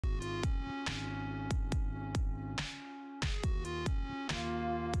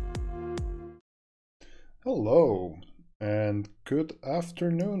Hello and good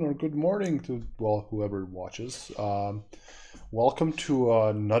afternoon or good morning to, well, whoever watches. Welcome to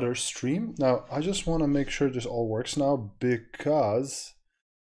another stream. Now, I just want to make sure this all works now because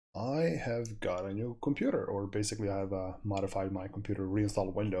I have got a new computer, or basically I have modified my computer,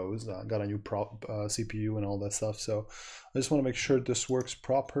 reinstalled Windows, got a new CPU and all that stuff. So I just want to make sure this works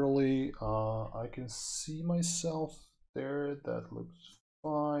properly. I can see myself there. That looks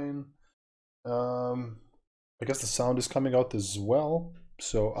fine. I guess the sound is coming out as well,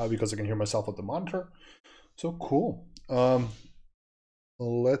 so because I can hear myself at the monitor. So cool.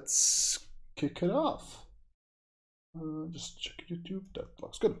 Let's kick it off. Just check YouTube. That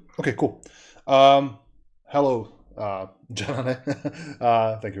looks good. Okay, cool. Hello, John.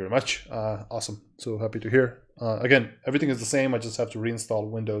 Thank you very much. Awesome. So happy to hear. Again, everything is the same. I just have to reinstall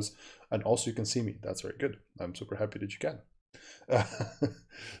Windows, and also you can see me. That's very good. I'm super happy that you can. Yeah.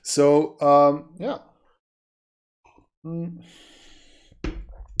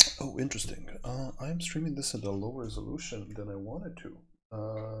 Oh, interesting. I'm streaming this at a lower resolution than I wanted to.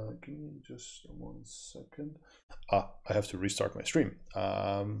 Give me just 1 second. I have to restart my stream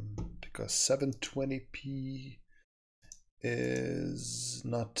because 720p is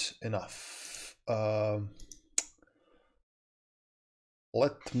not enough.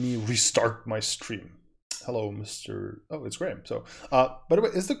 Let me restart my stream. Hello, Mr. Oh, it's Graham. So, by the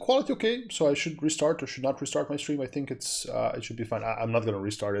way, is the quality okay? So I should restart or should not restart my stream? I think it should be fine. I'm not going to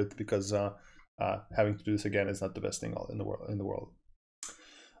restart it because having to do this again is not the best thing in the world.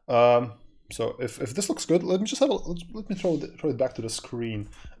 So if this looks good, let me just let me throw it back to the screen.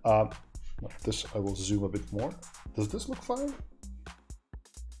 This I will zoom a bit more. Does this look fine?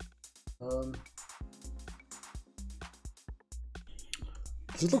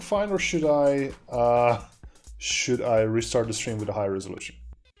 Does it look fine, or should I restart the stream with a higher resolution?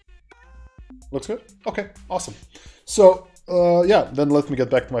 Looks good? Okay, awesome. So yeah, then let me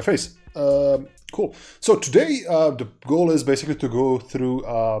get back to my face. Cool. So today the goal is basically to go through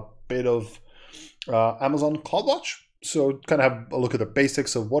a bit of Amazon CloudWatch. So kind of have a look at the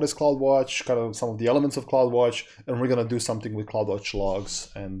basics of what is CloudWatch, kind of some of the elements of CloudWatch, and we're going to do something with CloudWatch logs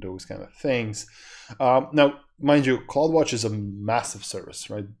and those kind of things. Now, mind you, CloudWatch is a massive service,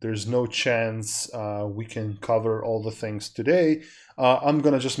 right? There's no chance we can cover all the things today. I'm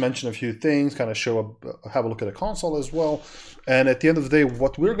going to just mention a few things, kind of have a look at the console as well. And at the end of the day,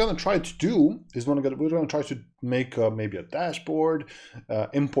 what we're going to try to do is we're going to try to make maybe a dashboard,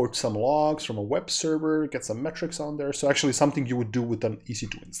 import some logs from a web server, get some metrics on there. So actually something you would do with an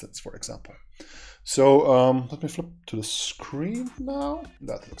EC2 instance, for example. So let me flip to the screen now.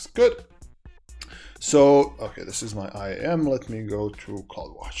 That looks good. So, okay, this is my IAM. Let me go to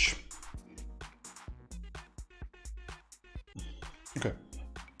CloudWatch. Okay.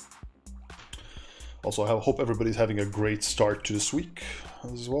 Also, I hope everybody's having a great start to this week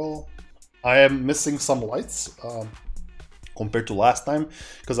as well. I am missing some lights compared to last time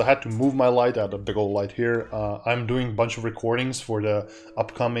because I had to move my light. I had a big old light here. I'm doing a bunch of recordings for the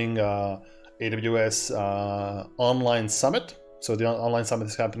upcoming AWS online summit. So the online summit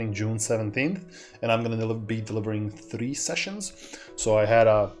is happening June 17th, and I'm going to be delivering 3 sessions. So I had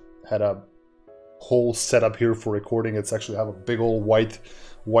a whole setup here for recording. It's actually have a big old white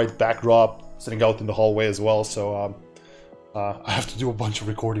backdrop sitting out in the hallway as well. So I have to do a bunch of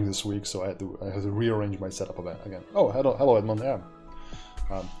recording this week. So I have to rearrange my setup again. Oh, hello Edmund. Yeah,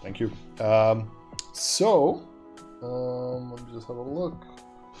 thank you. So let me just have a look.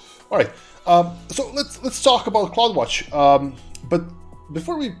 All right, so let's talk about CloudWatch. But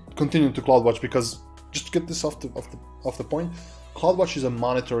before we continue to CloudWatch, because just to get this off the point, CloudWatch is a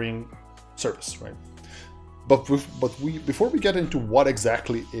monitoring service, right? But before we get into what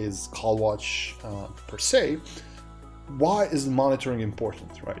exactly is CloudWatch per se, why is monitoring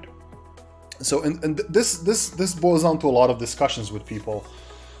important, right? So and this boils down to a lot of discussions with people.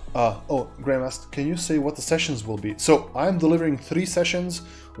 Oh, Graham asked, can you say what the sessions will be? So I'm delivering 3 sessions.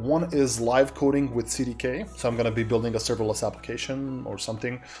 One is live coding with CDK. So I'm going to be building a serverless application or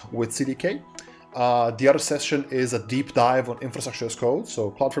something with CDK. The other session is a deep dive on infrastructure as code.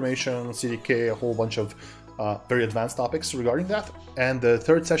 So CloudFormation, CDK, a whole bunch of very advanced topics regarding that. And the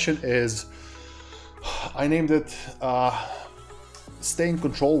third session is, I named it Stay in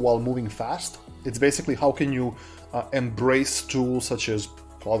Control While Moving Fast. It's basically how can you embrace tools such as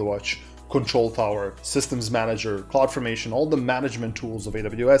CloudWatch, Control Tower, Systems Manager, CloudFormation, all the management tools of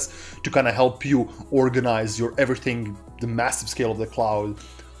AWS to kind of help you organize your everything, the massive scale of the cloud,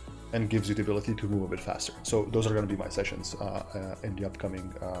 and gives you the ability to move a bit faster. So those are going to be my sessions in the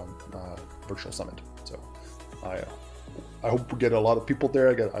upcoming virtual summit. So I I hope we get a lot of people there.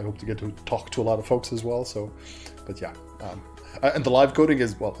 I hope to get to talk to a lot of folks as well. So, but yeah, and the live coding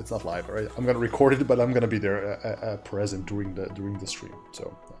is, well, it's not live, right? I'm gonna record it, but I'm gonna be there present during the stream.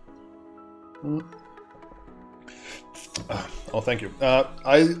 So, oh, thank you.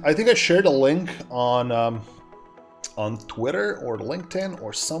 I think I shared a link on Twitter or LinkedIn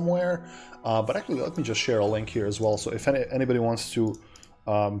or somewhere, but actually let me just share a link here as well. So if anybody wants to.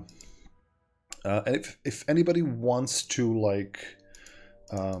 If anybody wants to like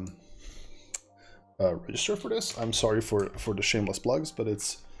register for this, I'm sorry for the shameless plugs, but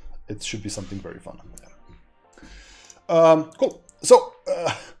it should be something very fun. Yeah. Cool. So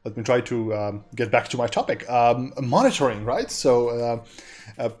let me try to get back to my topic. Monitoring, right? So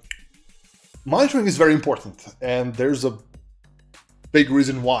monitoring is very important, and there's a big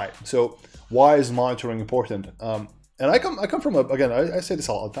reason why. So why is monitoring important? And I come from again, I say this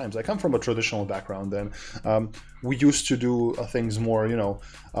a lot of times, I come from a traditional background, and we used to do things more,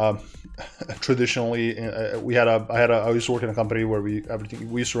 traditionally. I used to work in a company where we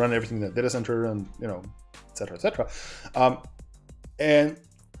used to run everything in the data center, and et cetera, et cetera. And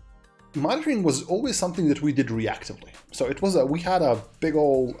monitoring was always something that we did reactively. So it was we had a big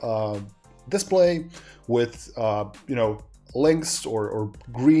old display with links or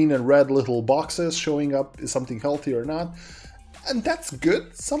green and red little boxes showing up, is something healthy or not. And that's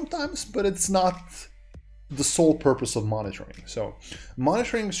good sometimes, but it's not the sole purpose of monitoring. So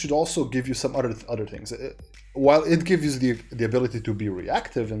monitoring should also give you some other things. While it gives you the ability to be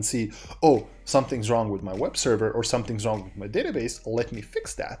reactive and see, oh, something's wrong with my web server or something's wrong with my database, let me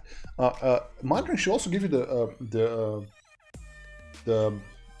fix that. Monitoring should also give you the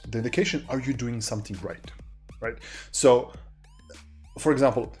indication, are you doing something right? Right. So, for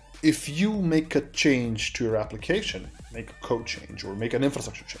example, if you make a change to your application, make a code change or make an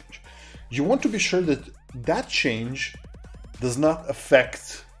infrastructure change, you want to be sure that that change does not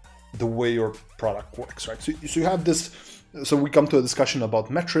affect the way your product works, right? So you have this. So we come to a discussion about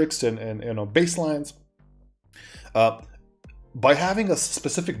metrics and baselines. By having a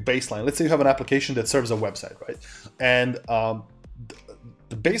specific baseline, let's say you have an application that serves a website, right? And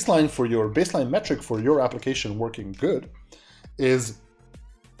the baseline metric for your application working good is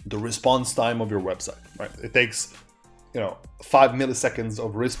the response time of your website, right? It takes 5 milliseconds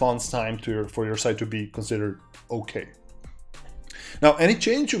of response time for your site to be considered okay. Now, any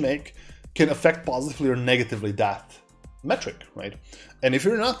change you make can affect positively or negatively that metric, right? And if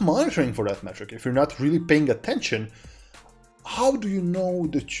you're not monitoring for that metric, if you're not really paying attention, how do you know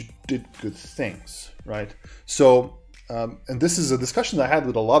that you did good things, right? So, and this is a discussion I had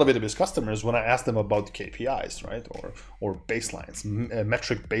with a lot of AWS customers when I asked them about KPIs, right? Or baselines,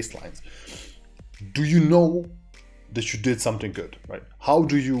 metric baselines. Do you know that you did something good, right? How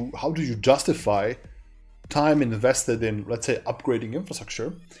do you justify time invested in, let's say, upgrading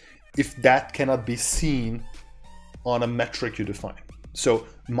infrastructure if that cannot be seen on a metric you define? So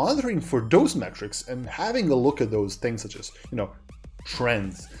monitoring for those metrics and having a look at those things such as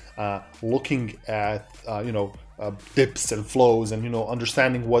trends, looking at dips and flows, and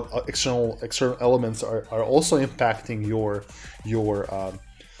understanding what external elements are also impacting your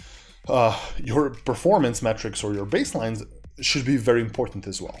performance metrics or your baselines should be very important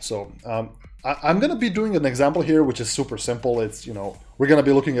as well. So I'm going to be doing an example here, which is super simple. It's, we're going to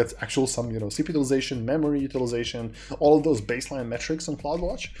be looking at actual some, CPU utilization, memory utilization, all of those baseline metrics on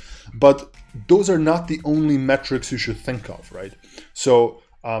CloudWatch. But those are not the only metrics you should think of, right? So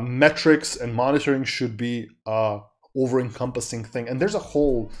metrics and monitoring should be over-encompassing thing. And there's a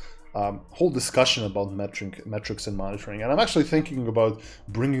whole discussion about metrics and monitoring. And I'm actually thinking about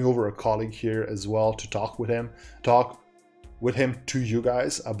bringing over a colleague here as well to talk with him to you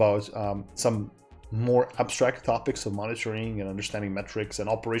guys about some more abstract topics of monitoring and understanding metrics and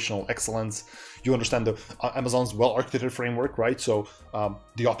operational excellence. You understand the Amazon's well-architected framework, right? So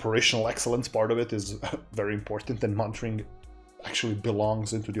the operational excellence part of it is very important, and monitoring actually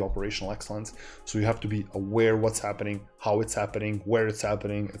belongs into the operational excellence. So you have to be aware what's happening, how it's happening, where it's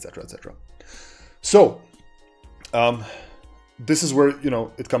happening, etc., etc. So this is where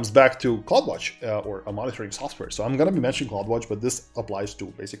it comes back to CloudWatch or a monitoring software. So I'm going to be mentioning CloudWatch, but this applies to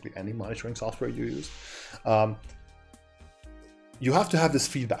basically any monitoring software you use. You have to have this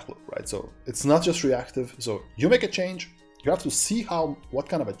feedback loop, right? So it's not just reactive. So you make a change, you have to see what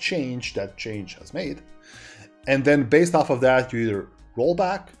kind of a change that change has made, and then based off of that, you either roll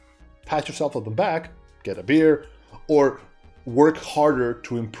back, pat yourself on the back, get a beer, or work harder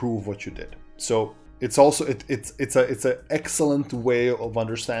to improve what you did. So it's also it's an excellent way of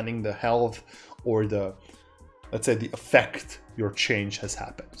understanding the health or let's say the effect your change has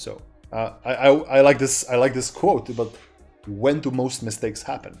happened. So I like this. I like this quote. But when do most mistakes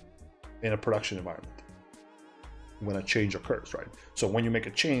happen in a production environment? When a change occurs, right? So when you make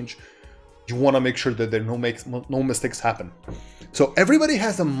a change, you want to make sure that there are no mistakes happen. So everybody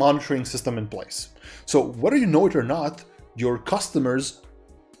has a monitoring system in place. So whether you know it or not, your customers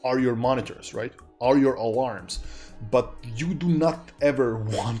are your monitors, right? Are your alarms. But you do not ever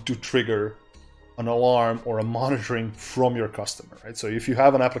want to trigger an alarm or a monitoring from your customer, right? So if you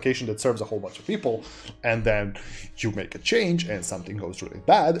have an application that serves a whole bunch of people and then you make a change and something goes really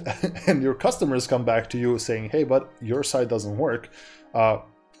bad and your customers come back to you saying, hey, but your site doesn't work,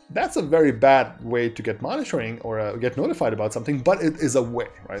 that's a very bad way to get monitoring or get notified about something, but it is a way,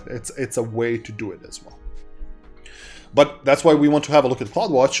 right? It's a way to do it as well. But that's why we want to have a look at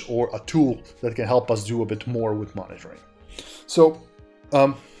CloudWatch, or a tool that can help us do a bit more with monitoring. So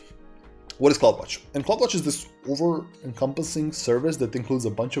what is CloudWatch? And CloudWatch is this over-encompassing service that includes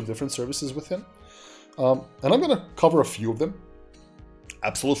a bunch of different services within. And I'm going to cover a few of them.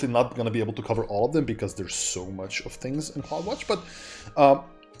 Absolutely not going to be able to cover all of them because there's so much of things in CloudWatch, but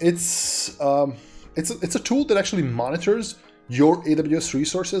it's a tool that actually monitors your AWS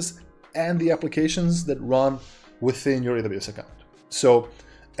resources and the applications that run within your AWS account. So,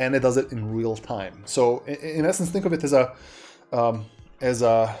 and it does it in real time. So in essence, think of it as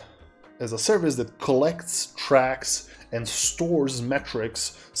a service that collects, tracks, and stores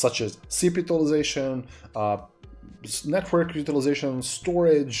metrics such as CPU utilization, network utilization,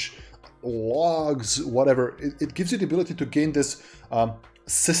 storage, logs, whatever. It gives you the ability to gain this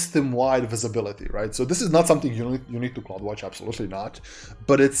system-wide visibility, right? So this is not something unique to CloudWatch, absolutely not,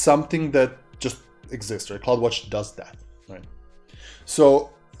 but it's something that just exists, right? CloudWatch does that, right? So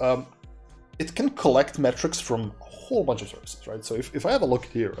it can collect metrics from a whole bunch of services, right? So if I have a look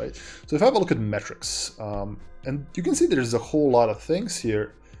here, right? So if I have a look at metrics, and you can see there's a whole lot of things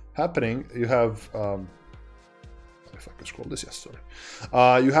here happening. You have, if I can scroll this, yes, sorry.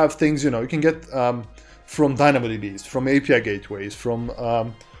 You have things, you can get from DynamoDBs, from API gateways, from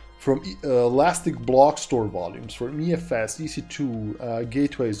Elastic Block Store volumes, from EFS, EC2,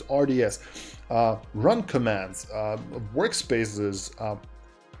 gateways, RDS, run commands, workspaces.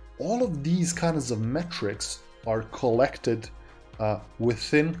 All of these kinds of metrics are collected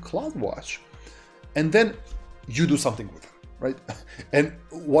within CloudWatch, and then you do something with them, right? And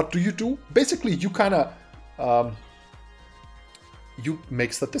what do? Basically, you kind of you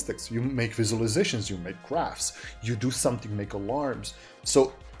make statistics, you make visualizations, you make graphs, you do something, make alarms.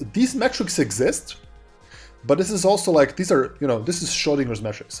 So these metrics exist, but this is also like, these are, this is Schrodinger's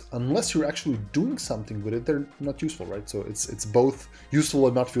metrics. Unless you're actually doing something with it, they're not useful, right? So it's both useful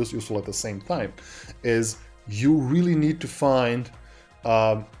and not useful at the same time. Is you really need to find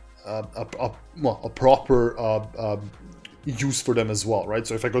a proper use for them as well, right?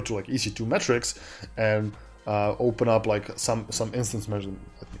 So if I go to like EC2 metrics and open up like some instance measurement,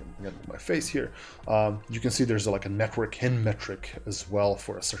 again with my face here, you can see there's like a network hin metric as well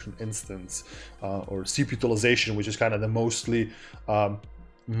for a certain instance, or CPU utilization, which is kind of the mostly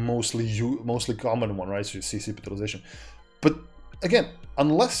common one, right? So you see CPU utilization, but again,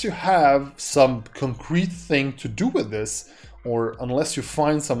 unless you have some concrete thing to do with this, or unless you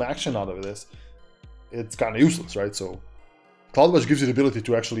find some action out of this, it's kind of useless, right? So CloudWatch gives you the ability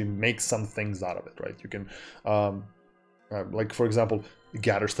to actually make some things out of it, right? You can, like for example,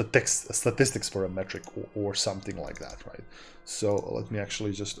 gather statistics for a metric or something like that, right? So let me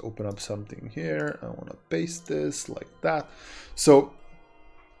actually just open up something here. I want to paste this like that. So,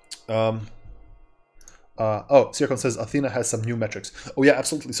 Sircon says Athena has some new metrics. Oh yeah,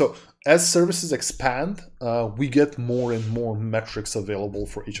 absolutely. So as services expand, we get more and more metrics available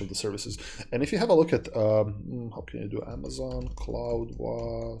for each of the services. And if you have a look at, how can you do Amazon,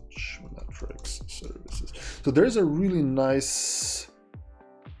 CloudWatch, metrics, services. So there's a really nice,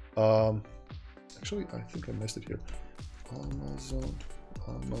 actually, I think I missed it here. Amazon,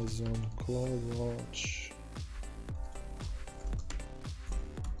 CloudWatch.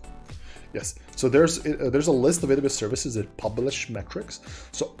 Yes, so there's a list of AWS services that publish metrics.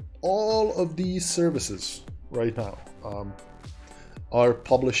 So all of these services right now are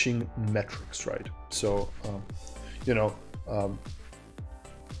publishing metrics, right? So,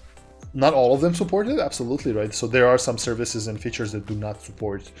 not all of them support it, absolutely, right? So there are some services and features that do not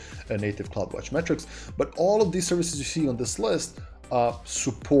support native CloudWatch metrics, but all of these services you see on this list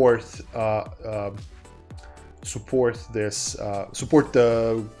support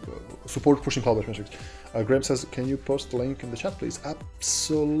pushing CloudWatch metrics. Graham says, can you post the link in the chat, please?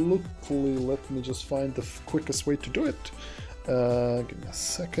 Absolutely. Let me just find the quickest way to do it. Give me a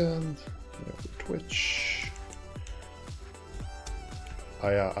second. Twitch.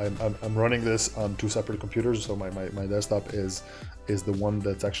 I'm running this on 2 separate computers. So my desktop is the one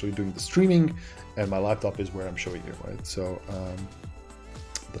that's actually doing the streaming, and my laptop is where I'm showing you, right? So,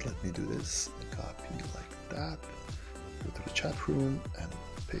 but let me do this. Copy like that. Go to the chat room and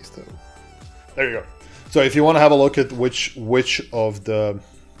paste it. There you go. So if you want to have a look at which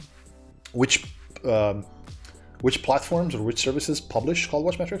platforms or which services publish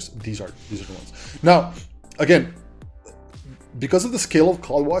CloudWatch metrics, these are the ones. Now, again, because of the scale of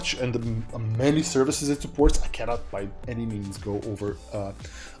CloudWatch and the many services it supports, I cannot by any means go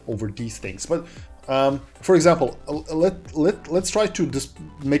over these things. But for example, let's try to just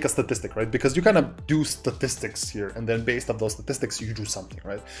make a statistic, right? Because you kind of do statistics here, and then based on those statistics, you do something,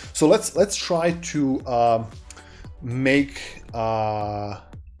 right? So let's try to make a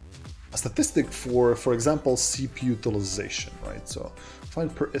statistic for example, CPU utilization, right? So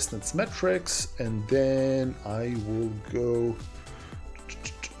find per instance metrics, and then I will go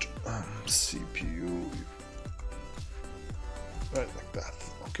CPU, right, like that.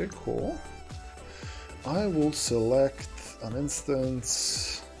 Okay, cool. I will select an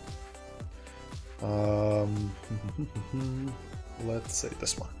instance. Let's say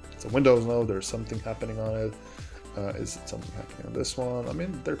this one. It's a Windows node. There's something happening on it. Is it something happening on this one? I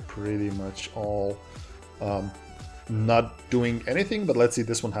mean, they're pretty much all not doing anything, but let's see,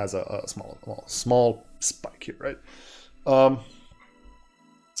 this one has a small spike here, right?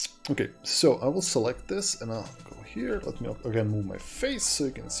 Okay, so I will select this and I'll go here. Let me again move my face so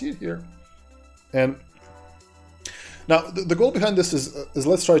you can see it here. And now the goal behind this is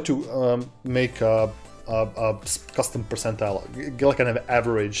let's try to make a custom percentile, get like kind of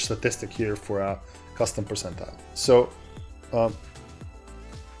average statistic here for a custom percentile. So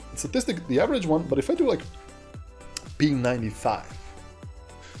statistic, the average one, but if I do like P95,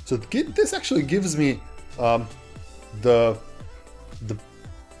 so this actually gives me the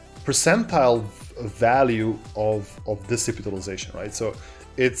percentile value of this CPU utilization, right? So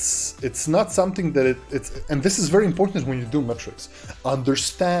it's not something that it's, and this is very important when you do metrics.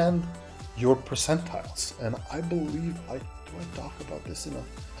 Understand your percentiles, and I believe I talk about this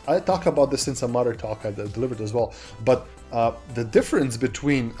I talk about this in some other talk I delivered as well. But the difference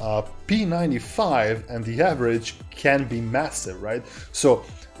between P95 and the average can be massive, right? So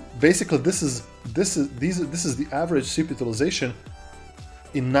basically, this is the average CPU utilization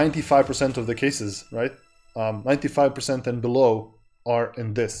in 95% of the cases, right? 95% and below are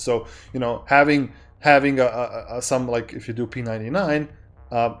in this. So having some, like if you do P99.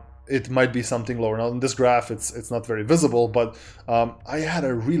 It might be something lower. Now in this graph, it's not very visible, but I had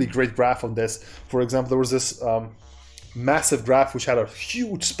a really great graph on this. For example, there was this massive graph which had a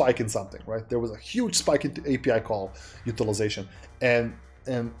huge spike in something, right? There was a huge spike in API call utilization, and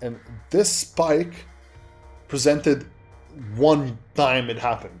this spike presented one time it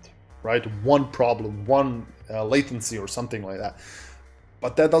happened, right? One problem, one latency or something like that.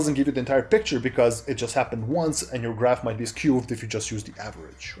 But that doesn't give you the entire picture because it just happened once, and your graph might be skewed if you just use the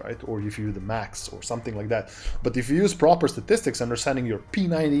average, right? Or if you use the max or something like that. But if you use proper statistics, understanding your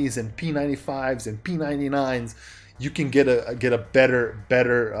P90s and P95s and P99s, you can get a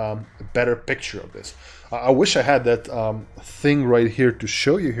better picture of this. I wish I had that thing right here to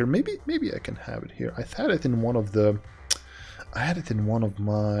show you here. Maybe I can have it here. I had it in one of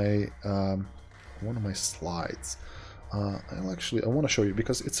my slides. I want to show you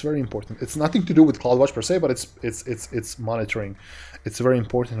because it's very important. It's nothing to do with CloudWatch per se, but it's monitoring. It's very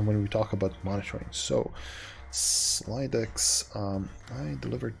important when we talk about monitoring. So, SlideX, I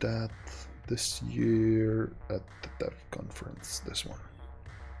delivered that this year at the Dev conference. This one.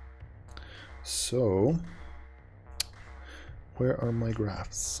 So, where are my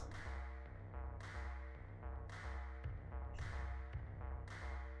graphs?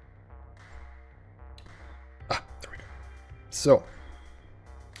 So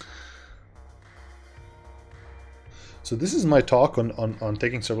this is my talk on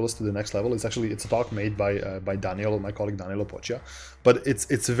taking serverless to the next level. It's a talk made by Daniel, my colleague Daniel Opocia. But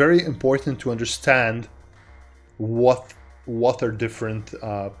it's very important to understand what are different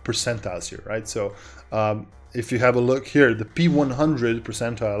percentiles here, right? So if you have a look here, the P100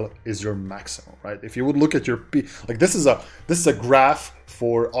 percentile is your maximum, right? If you would look at your like this is a graph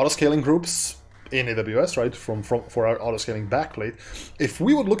for autoscaling groups in AWS, right, for our autoscaling backplate. If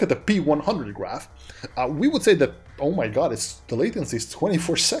we would look at the P100 graph, we would say that, oh my god, the latency is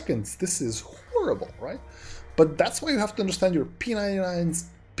 24 seconds. This is horrible, right? But that's why you have to understand your P99s,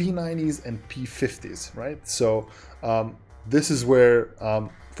 P90s, and P50s, right? So this is where,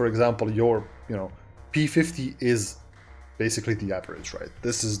 for example, your P50 is basically the average, right?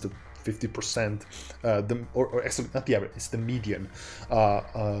 This is 50%, or actually not the average, it's the median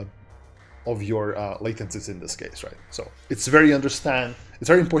of your latencies in this case, right? So it's very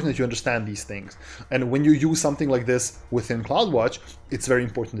important that you understand these things. And when you use something like this within CloudWatch, it's very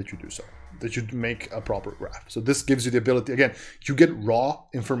important that you do so, that you make a proper graph. So this gives you the ability, again, you get raw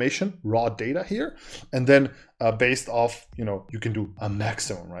information, raw data here, and then based off, you can do a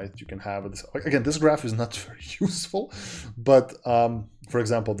maximum, right? You can have this, again, this graph is not very useful, but for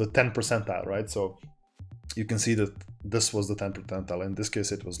example, the 10 percentile, right? So you can see that this was the 10 percentile. In this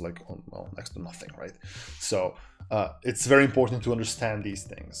case, it was like, well, next to nothing, right? So it's very important to understand these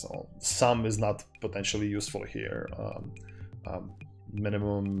things. So sum is not potentially useful here.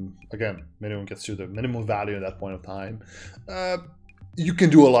 Minimum gets you the minimum value at that point of time. You can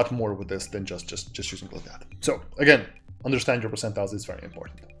do a lot more with this than just using like that. So again, understand your percentiles is very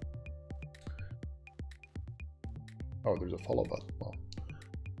important. Oh, there's a follow button. Well,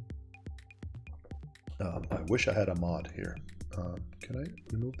 I wish I had a mod here. Can I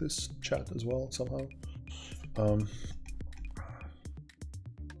remove this chat as well somehow?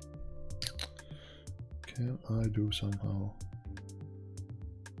 Can I do somehow?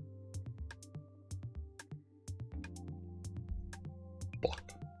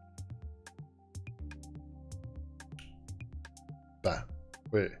 Block. Bah.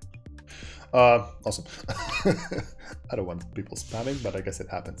 Wait. Awesome. I don't want people spamming, but I guess it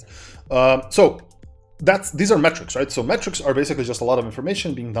happens. So these are metrics, right? So metrics are basically just a lot of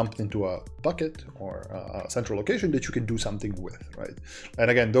information being dumped into a bucket or a central location that you can do something with, right?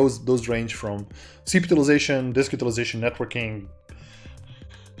 And again, those range from CPU utilization, disk utilization, networking,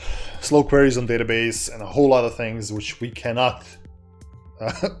 slow queries on database, and a whole lot of things which we cannot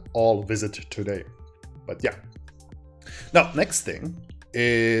all visit today. But yeah. Now, next thing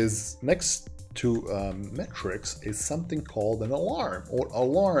is, next to metrics, is something called an alarm or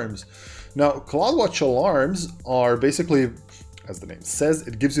alarms. Now, CloudWatch alarms are basically, as the name says,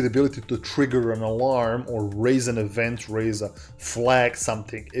 it gives you the ability to trigger an alarm or raise an event, raise a flag,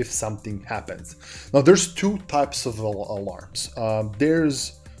 something if something happens. Now, there's two types of alarms.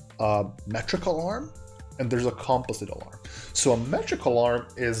 There's a metric alarm and there's a composite alarm. So a metric alarm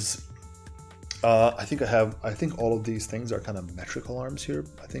is, I think all of these things are kind of metric alarms here.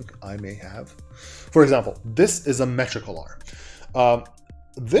 I think I may have. For example, this is a metric alarm.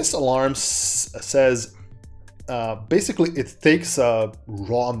 This alarm says, basically it takes a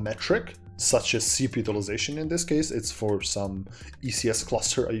raw metric, such as CPU utilization in this case. It's for some ECS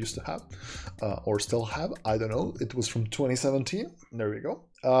cluster I used to have, or still have, I don't know. It was from 2017, there we go.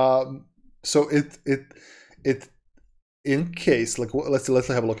 So it in case, like, let's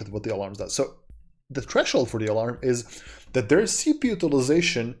have a look at what the alarms does. So the threshold for the alarm is that there is CPU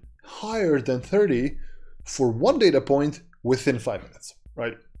utilization higher than 30 for one data point within 5 minutes,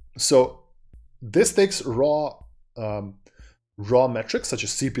 right? So this takes raw metrics such as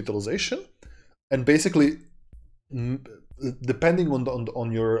CPU utilization, and basically, depending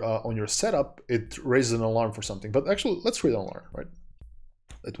on your setup, it raises an alarm for something. But actually, let's create an alarm, right?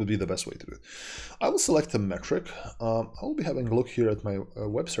 It would be the best way to do it. I will select a metric. I will be having a look here at my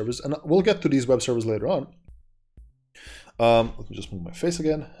web servers, and we'll get to these web servers later on. Let me just move my face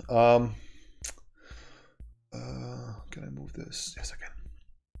again. Can I move this? Yes, I can.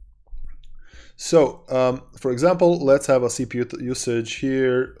 So, for example, let's have a CPU usage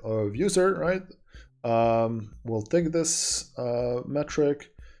here of user, right? We'll take this metric,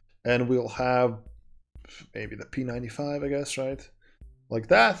 and we'll have maybe the P95, I guess, right? Like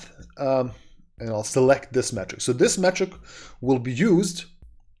that, and I'll select this metric. So this metric will be used.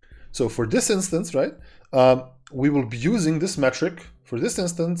 So for this instance, right, we will be using this metric for this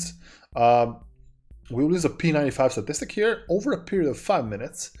instance. We will use a P95 statistic here over a period of 5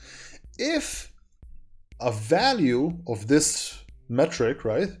 minutes. If a value of this metric,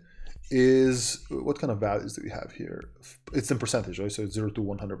 right, is, what kind of values do we have here? It's in percentage, right? So it's 0 to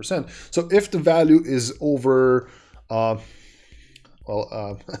 100%. So if the value is over,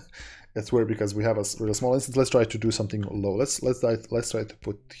 it's weird because we have a really small instance. Let's try to do something low. Let's try to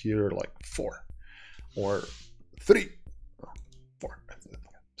put here like 4 or 3. 4.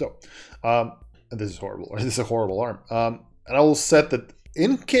 So, and this is horrible. This is a horrible alarm. And I will set that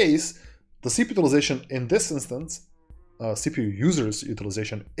in case the CPU utilization in this instance, CPU users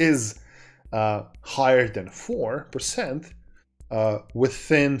utilization is higher than 4%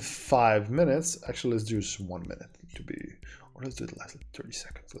 within 5 minutes. Actually, let's do just 1 minute to be. Let's do it less than 30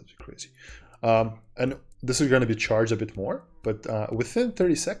 seconds. Let's be crazy. And this is going to be charged a bit more, but within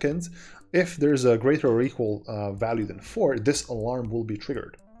 30 seconds, if there's a greater or equal value than 4, this alarm will be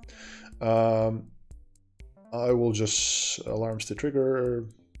triggered. I will just alarms to trigger.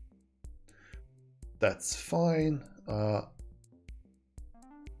 That's fine.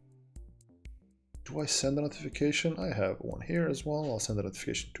 Do I send a notification? I have one here as well. I'll send a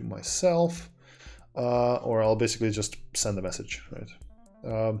notification to myself, or I'll basically just send a message, right?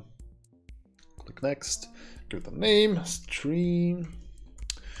 Click next, give it a name, stream,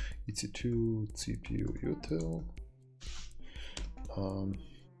 EC2 CPU util.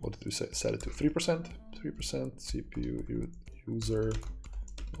 What did we say? Set it to 3%, 3% CPU user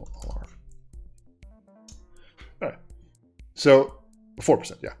alarm. All right, so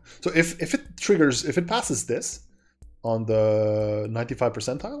 4%, yeah. So if it triggers, if it passes this on the 95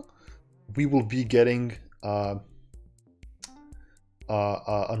 percentile, we will be getting an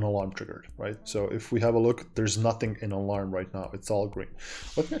alarm triggered, right? So if we have a look, there's nothing in alarm right now. It's all green.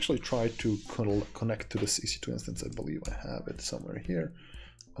 Let me actually try to connect to this EC2 instance. I believe I have it somewhere here.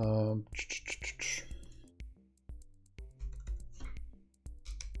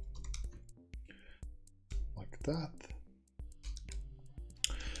 Like that.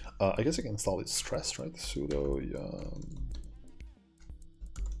 I guess I can install it stress, right? Sudo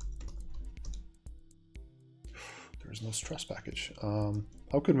there's no stress package.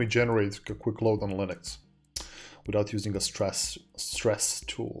 How can we generate a quick load on Linux without using a stress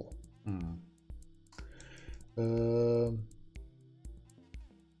tool?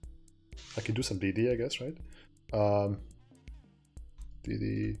 I can do some DD, I guess, right?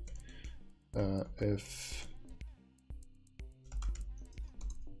 DD if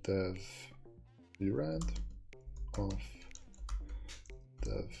dev urand of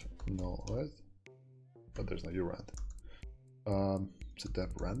dev null, right? But there's no urand. Is it dev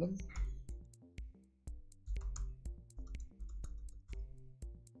random?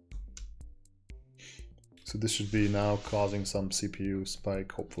 So this should be now causing some CPU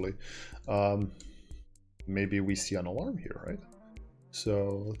spike, hopefully. Maybe we see an alarm here, right?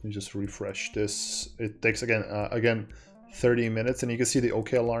 So let me just refresh this. It takes, again, 30 minutes, and you can see the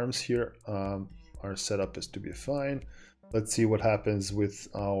OK alarms here. Our setup is to be fine. Let's see what happens with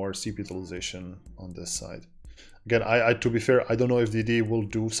our CPU utilization on this side. Again, to be fair, I don't know if DD will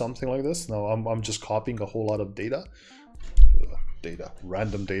do something like this. Now I'm just copying a whole lot of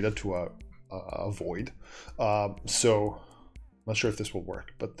random data to a void. So not sure if this will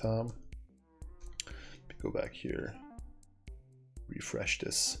work, but let me go back here, refresh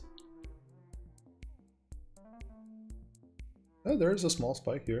this. Oh, there is a small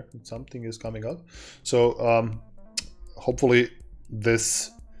spike here. Something is coming up. So hopefully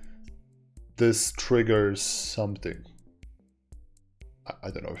this triggers something. I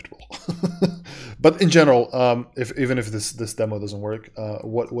don't know if it will. But in general, even if this demo doesn't work,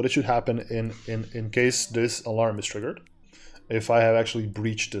 what it should happen in case this alarm is triggered, if I have actually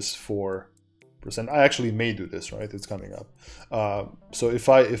breached this 4%, I actually may do this, right? It's coming up. So if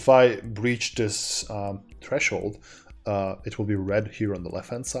I breach this threshold, it will be red here on the left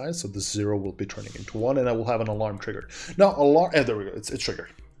hand side, so the 0 will be turning into 1, and I will have an alarm triggered. Now alarm, there we go, it's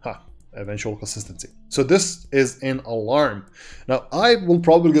triggered. Eventual consistency. So this is an alarm. Now I will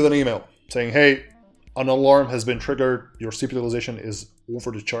probably get an email saying, hey, an alarm has been triggered, your CPU utilization is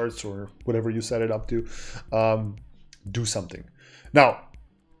over the charts, or whatever you set it up to. Do something. Now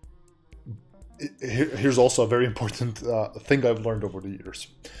here's also a very important thing I've learned over the years.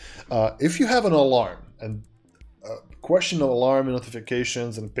 If you have an alarm, and question of alarm and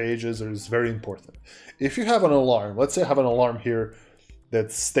notifications and pages is very important. If you have an alarm, let's say I have an alarm here that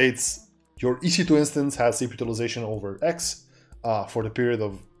states your EC2 instance has CPU utilization over X for the period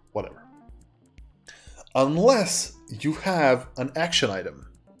of whatever. Unless you have an action item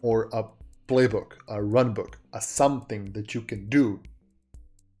or a playbook, a run book, a something that you can do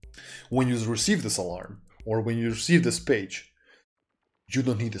when you receive this alarm or when you receive this page, you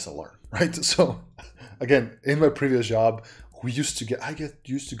don't need this alarm, right? So again, in my previous job, I used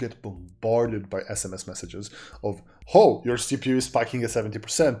to get bombarded by SMS messages of, oh, your CPU is spiking at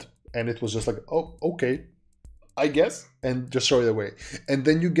 70%. And it was just like, oh, okay, I guess, and just throw it away. And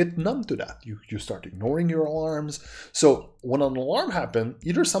then you get numb to that. You start ignoring your alarms. So when an alarm happens,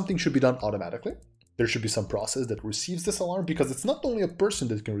 either something should be done automatically. There should be some process that receives this alarm, because it's not only a person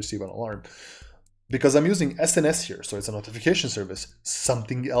that can receive an alarm. Because I'm using SNS here, so it's a notification service.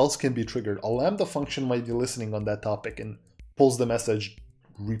 Something else can be triggered. A Lambda function might be listening on that topic and pulls the message,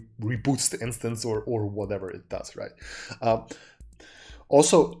 reboots the instance, or whatever it does, right?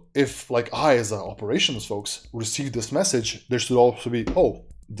 Also, if like I, as an operations folks, receive this message, there should also be, oh,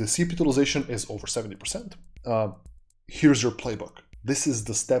 the CPU utilization is over 70%. Here's your playbook. This is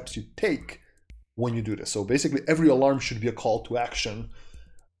the steps you take when you do this. So basically, every alarm should be a call to action.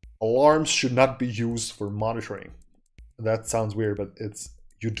 Alarms should not be used for monitoring. That sounds weird, but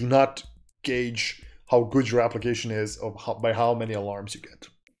you do not gauge how good your application is by how many alarms you get.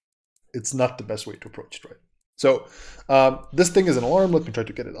 It's not the best way to approach it, right? So this thing is an alarm. Let me try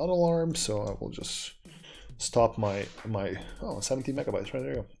to get it on alarm. So I will just stop my 17 megabytes, right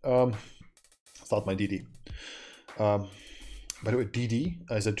there you go. Start my DD. By the way, DD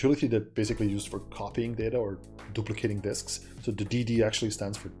is a utility that basically used for copying data or duplicating disks. So the DD actually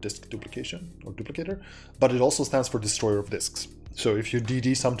stands for disk duplication or duplicator, but it also stands for destroyer of disks. So if you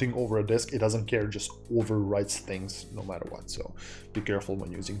DD something over a disk, it doesn't care, just overwrites things no matter what. So be careful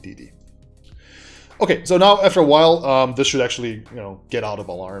when using DD. Okay, so now after a while, this should actually, get out of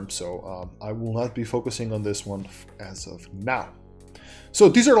alarm. So I will not be focusing on this one as of now. So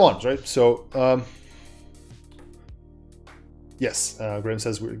these are alarms, right? So yes, Graham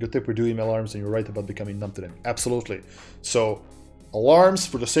says, good tip, we do email alarms, and you're right about becoming numb to them. Absolutely. So alarms,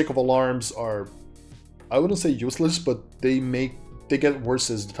 for the sake of alarms, are, I wouldn't say useless, but they get worse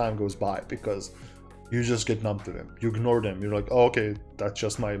as the time goes by, because you just get numb to them. You ignore them. You're like, oh, okay, that's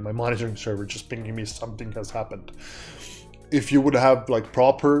just my monitoring server just pinging me something has happened. If you would have like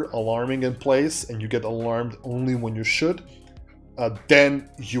proper alarming in place and you get alarmed only when you should, then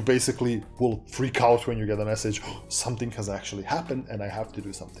you basically will freak out when you get a message, oh, something has actually happened and I have to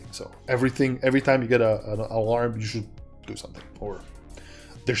do something. So every time you get an alarm, you should do something, or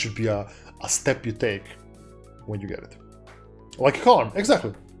there should be a step you take when you get it. Like a car alarm,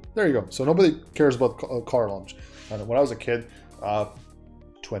 exactly. There you go. So nobody cares about car alarms. And when I was a kid,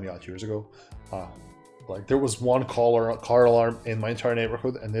 20 odd years ago, like there was one car alarm in my entire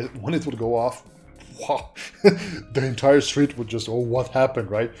neighborhood, and when it would go off, wow, the entire street would just, oh, what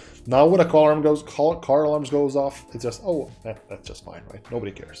happened, right? Now when a car alarm goes off, it's just, oh, that's just fine, right?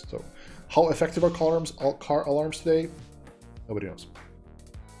 Nobody cares. So how effective are car alarms today? Nobody knows.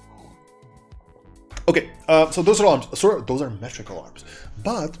 Okay, so those are alarms. So those are metric alarms.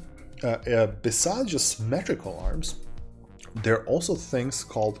 But besides just metric alarms, there are also things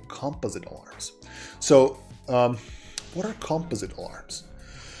called composite alarms. So what are composite alarms?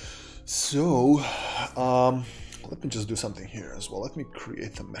 So let me just do something here as well. Let me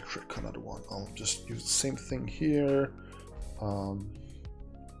create a metric, another one. I'll just use the same thing here.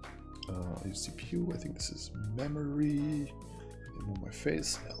 Use CPU. I think this is memory. Move my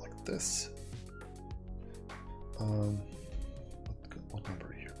face, yeah, like this. What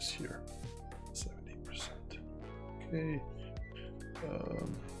number here is here? 70%. Okay.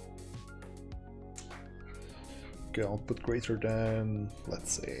 Okay, I'll put greater than,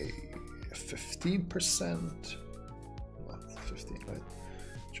 let's say, 15%. Not 15, right?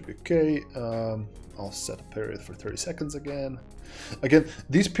 Should be okay. I'll set a period for 30 seconds again. Again,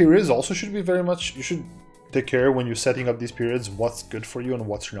 these periods also should be very much, you should take care when you're setting up these periods what's good for you and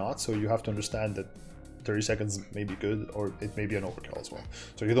what's not. So you have to understand that 30 seconds may be good, or it may be an overkill as well.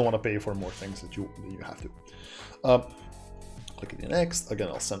 So you don't want to pay for more things that you have to. Click the next. Again,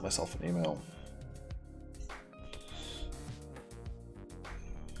 I'll send myself an email.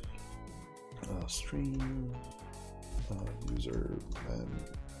 Stream user and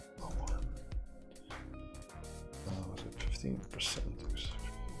alarm. 15%.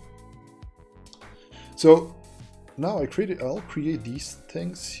 So now I'll create these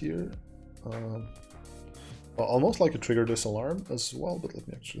things here. I'll most likely trigger this alarm as well, but let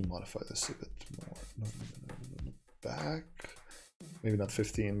me actually modify this a bit more. No, back. Maybe not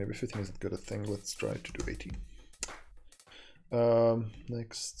 15. Maybe 15 isn't good a thing. Let's try to do 18.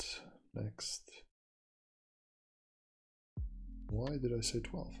 Next. Why did I say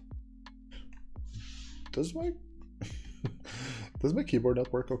 12? Does my keyboard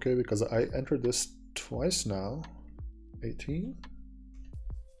not work okay? Because I entered this twice now. 18.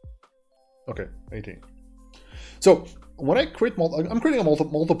 Okay, 18. So when I create, I'm creating a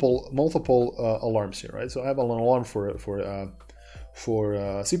multiple alarms here, right? So I have an alarm for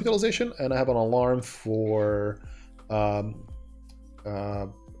CPU utilization, and I have an alarm for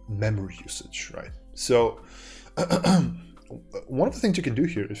memory usage, right? So one of the things you can do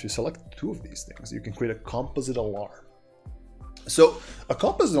here, if you select two of these things, you can create a composite alarm. So a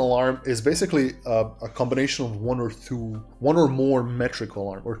composite alarm is basically a combination of one or more metric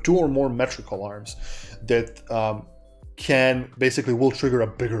alarm, or two or more metric alarms that will trigger a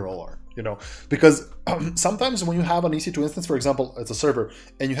bigger alarm. Because sometimes when you have an EC2 instance, for example, it's a server,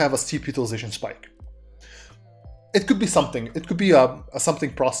 and you have a CPU utilization spike, it could be something. It could be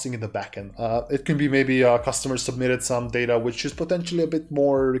something processing in the backend. It can be maybe a customer submitted some data which is potentially a bit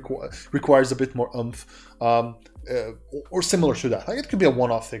more requires a bit more oomph, or similar to that. Like, it could be a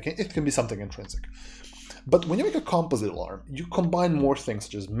one-off thing. It can be something intrinsic. But when you make a composite alarm, you combine more things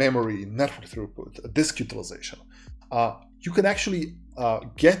such as memory, network throughput, disk utilization. You can actually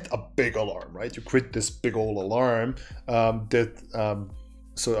get a big alarm, right? You create this big old alarm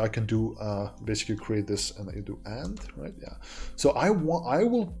so I can do basically create this, and you do right? Yeah. So I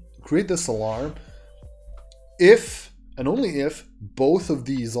will create this alarm if and only if both of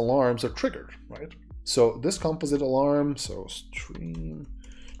these alarms are triggered, right? So this composite alarm, so stream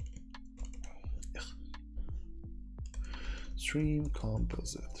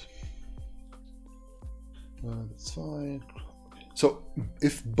composite. That's fine. So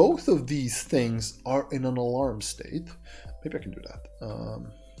if both of these things are in an alarm state, maybe I can do that.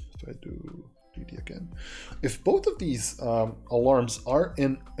 If I do DD again, if both of these alarms are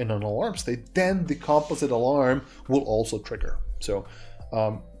in an alarm state, then the composite alarm will also trigger. So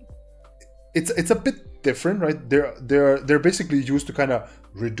it's a bit different, right? They're basically used to kind of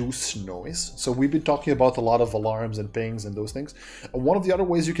reduce noise. So we've been talking about a lot of alarms and pings and those things. And one of the other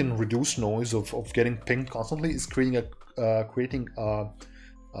ways you can reduce noise of getting pinged constantly is creating a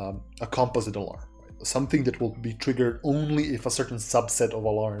composite alarm, right? Something that will be triggered only if a certain subset of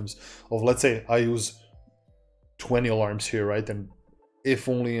alarms of, let's say I use 20 alarms here, right? And if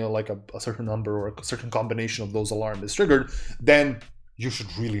only like a certain number or a certain combination of those alarms is triggered, then you should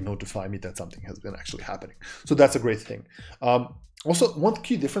really notify me that something has been actually happening. So that's a great thing. Also, one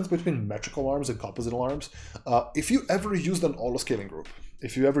key difference between metric alarms and composite alarms, if you ever used an auto-scaling group,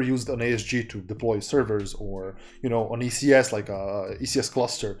 if you ever used an ASG to deploy servers, or an ECS, like a ECS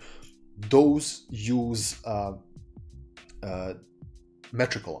cluster, those use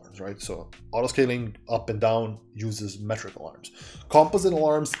metric alarms, right? So auto-scaling up and down uses metric alarms. Composite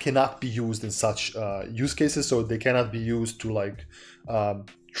alarms cannot be used in such use cases, so they cannot be used to like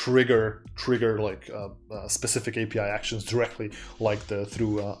trigger like specific API actions directly, like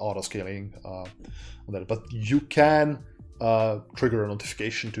through auto-scaling. But you can trigger a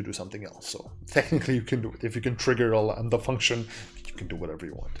notification to do something else. So technically you can do it. If you can trigger the function, you can do whatever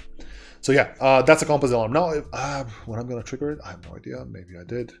you want. So yeah, that's a composite alarm. Now, when I'm going to trigger it, I have no idea. Maybe I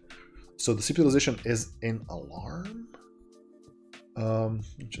did. So the CPU utilization is in alarm.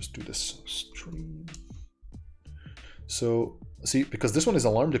 Just do this stream. So see, because this one is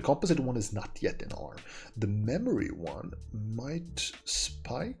alarm, the composite one is not yet in alarm. The memory one might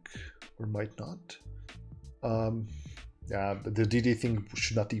spike or might not. Yeah, the DD thing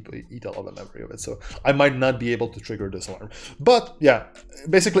should not eat a lot of memory of it, so I might not be able to trigger this alarm. But yeah,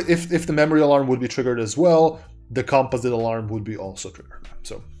 basically, if the memory alarm would be triggered as well, the composite alarm would be also triggered.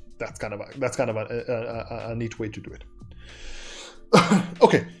 So that's kind of a neat way to do it.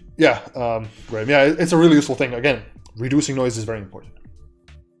 Okay, yeah, great. Yeah, it's a really useful thing. Again, reducing noise is very important.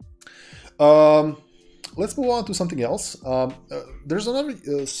 Let's move on to something else. There's another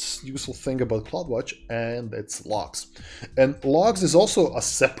useful thing about CloudWatch, and it's logs. And logs is also a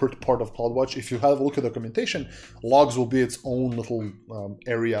separate part of CloudWatch. If you have a look at documentation, logs will be its own little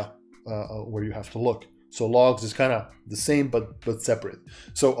area where you have to look. So logs is kind of the same, but separate.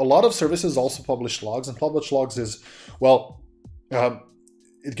 So a lot of services also publish logs, and CloudWatch logs is, well,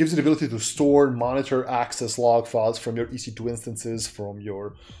 it gives you the ability to store, monitor, access log files from your EC2 instances, from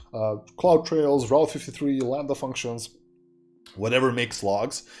your CloudTrails, Route 53, Lambda functions, whatever makes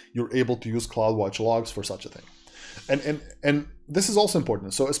logs. You're able to use CloudWatch logs for such a thing. And this is also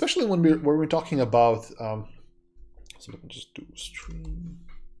important. So especially when we're talking about, so let me just do stream.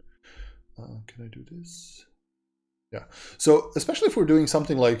 Can I do this? Yeah. So especially if we're doing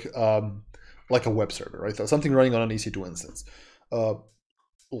something like a web server, right? So something running on an EC2 instance.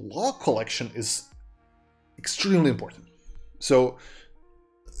 Log collection is extremely important. So,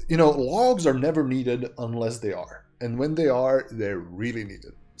 logs are never needed unless they are. And when they are, they're really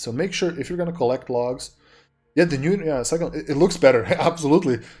needed. So make sure if you're going to collect logs, the new second, it looks better.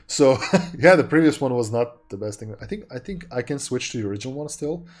 Absolutely. So yeah, the previous one was not the best thing. I think I can switch to the original one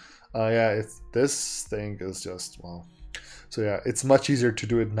still. This thing is just, wow. So yeah, it's much easier to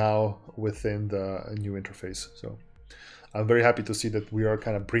do it now within the new interface. So I'm very happy to see that we are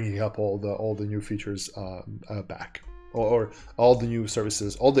kind of bringing up all the new features back, or all the new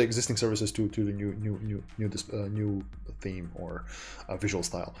services, all the existing services to the new theme or visual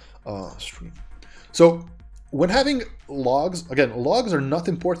style stream. So when having logs, again, logs are not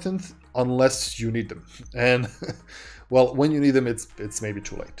important unless you need them, and well, when you need them, it's maybe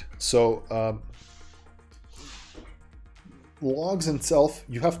too late. So logs itself,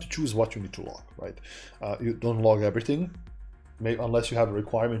 you have to choose what you need to log, right? You don't log everything, unless you have a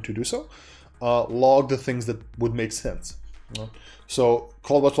requirement to do so. Log the things that would make sense. So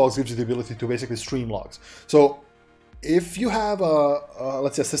CloudWatch logs gives you the ability to basically stream logs. So if you have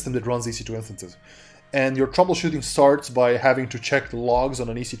let's say a system that runs EC2 instances, and your troubleshooting starts by having to check the logs on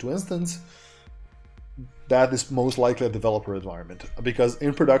an EC2 instance, that is most likely a developer environment. Because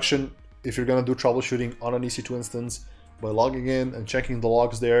in production, if you're going to do troubleshooting on an EC2 instance by logging in and checking the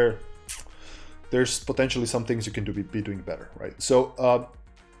logs there, there's potentially some things you can be doing better, right? So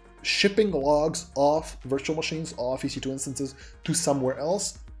shipping logs off virtual machines, off EC2 instances to somewhere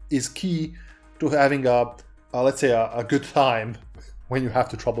else is key to having let's say a good time when you have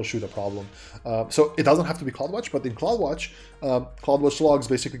to troubleshoot a problem. So it doesn't have to be CloudWatch, but in CloudWatch, CloudWatch logs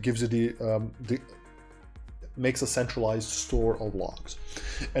basically gives you makes a centralized store of logs.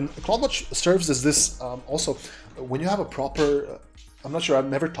 And CloudWatch serves as this also, when you have a proper, I'm not sure, I've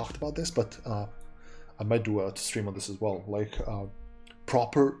never talked about this, but I might do a stream on this as well, like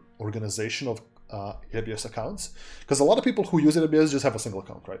proper organization of AWS accounts, because a lot of people who use AWS just have a single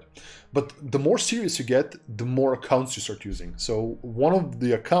account, right? But the more serious you get, the more accounts you start using. So one of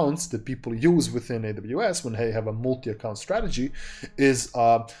the accounts that people use within AWS when they have a multi-account strategy is,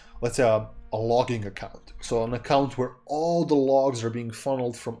 let's say, a logging account. So an account where all the logs are being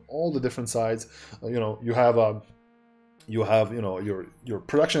funneled from all the different sides. You have your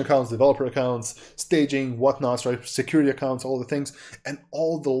production accounts, developer accounts, staging, whatnots, right? Security accounts, all the things, and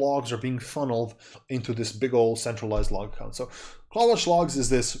all the logs are being funneled into this big old centralized log account. So CloudWatch Logs is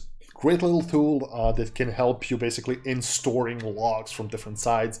this great little tool that can help you basically in storing logs from different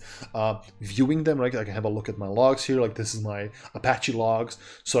sides, viewing them, right? I can have a look at my logs here, like this is my Apache logs,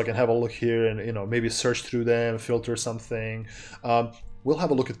 so I can have a look here and maybe search through them, filter something. We'll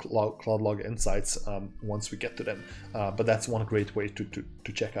have a look at Cloud Log Insights once we get to them, but that's one great way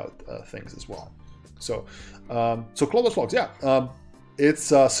to check out things as well. So CloudWatch Logs, yeah,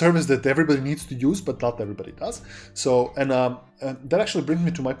 it's a service that everybody needs to use, but not everybody does. So, and that actually brings me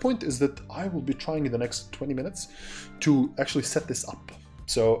to my point, is that I will be trying in the next 20 minutes to actually set this up.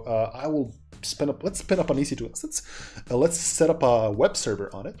 So I will let's spin up an EC2 instance. Let's set up a web server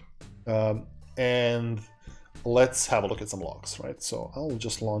on it, and let's have a look at some logs, right? So I'll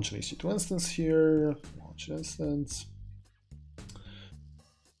just launch an EC2 instance here, launch an instance.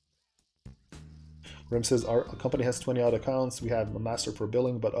 Rim says, our company has 20 odd accounts. We have a master for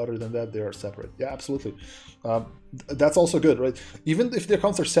billing, but other than that, they are separate. Yeah, absolutely. That's also good, right? Even if the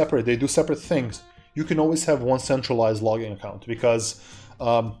accounts are separate, they do separate things. You can always have one centralized logging account, because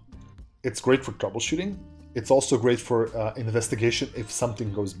it's great for troubleshooting. It's also great for investigation if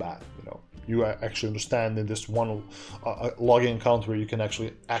something goes bad. You actually understand in this one logging account where you can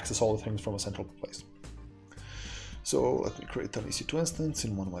actually access all the things from a central place. So let me create an EC2 instance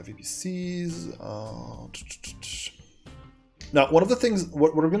in one of my VPCs. Now, one of the things,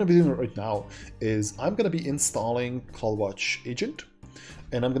 what we're going to be doing right now is I'm going to be installing CloudWatch Agent,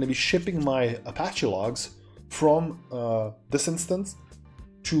 and I'm going to be shipping my Apache logs from this instance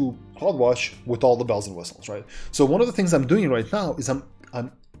to CloudWatch with all the bells and whistles, right? So one of the things I'm doing right now is I'm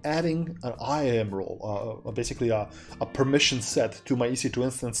adding an IAM role, basically a permission set to my EC2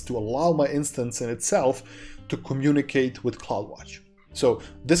 instance to allow my instance in itself to communicate with CloudWatch. So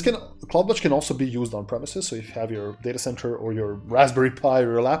CloudWatch can also be used on premises. So if you have your data center or your Raspberry Pi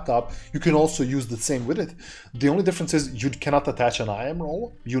or your laptop, you can also use the same with it. The only difference is you cannot attach an IAM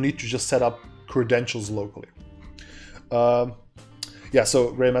role. You need to just set up credentials locally. Yeah,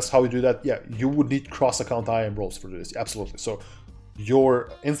 so Graham asked how we do that. Yeah, you would need cross-account IAM roles for this. Absolutely. So your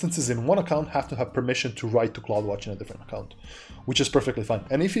instances in one account have to have permission to write to CloudWatch in a different account, which is perfectly fine.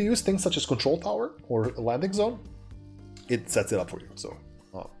 And if you use things such as Control Tower or a landing zone, it sets it up for you. So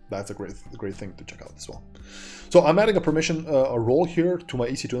that's a great thing to check out as well. So I'm adding a permission, a role here to my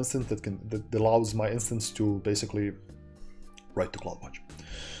EC2 instance that allows my instance to basically write to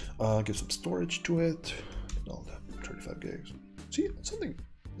CloudWatch. Give some storage to it. All that 35 gigs. See something.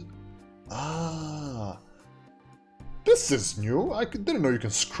 This is new. I didn't know you can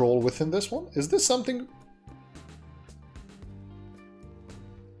scroll within this one. Is this something?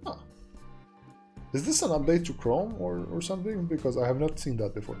 Huh. Is this an update to Chrome or something? Because I have not seen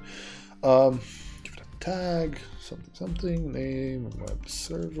that before. Give it a tag, something, name, web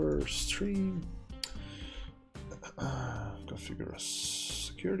server, stream. Configure a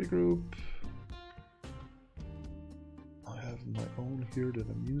security group. I have my own here that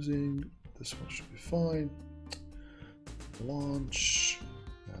I'm using. This one should be fine. Launch,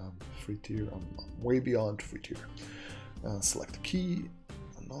 free tier. I'm way beyond free tier. Select key,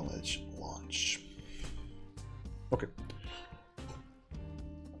 acknowledge, launch. Okay.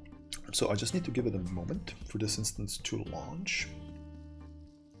 So I just need to give it a moment for this instance to launch.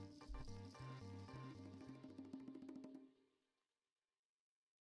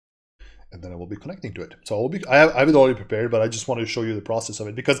 And then I will be connecting to it. So I have it already prepared, but I just wanted to show you the process of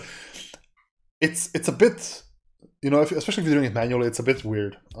it, because it's a bit, you know, especially if you're doing it manually, it's a bit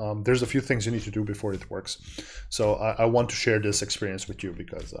weird. There's a few things you need to do before it works. So I want to share this experience with you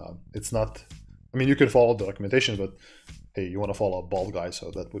because it's not, I mean, you can follow the documentation, but hey, you want to follow a bald guy,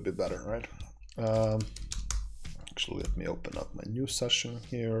 so that would be better, right? Actually, let me open up my new session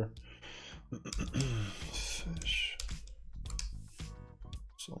here. Fish.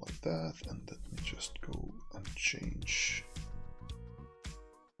 So like that, and let me just go and change.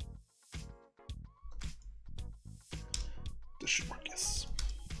 This should work, yes.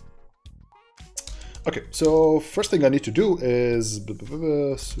 Okay, so first thing I need to do is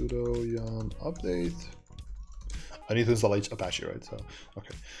sudo yum update. I need to install Apache, right? So,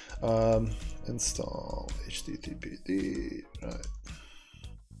 okay. Install httpd, right.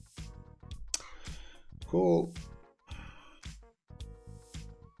 Cool.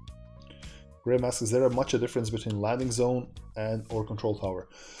 Graham asks, is there much a difference between landing zone and or control tower?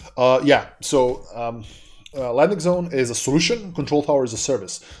 Yeah, so landing zone is a solution, control tower is a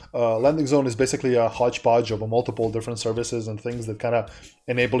service. Landing zone is basically a hodgepodge of multiple different services and things that kind of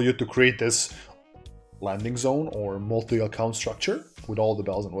enable you to create this landing zone or multi-account structure with all the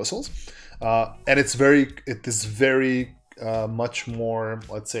bells and whistles. And it is very much more,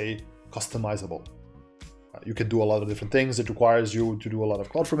 let's say, customizable. You can do a lot of different things. It requires you to do a lot of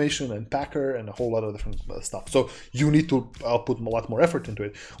CloudFormation and Packer and a whole lot of different stuff. So you need to put a lot more effort into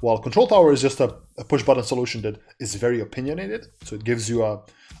it. While Control Tower is just a push-button solution that is very opinionated. So it gives you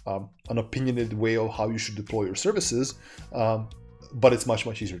an opinionated way of how you should deploy your services. But it's much,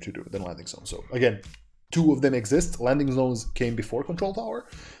 much easier to do than Landing Zone. So again, two of them exist. Landing Zones came before Control Tower,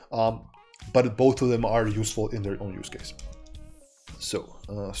 but both of them are useful in their own use case. So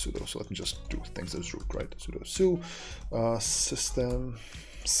sudo, so let me just do things as root, right? Sudo su system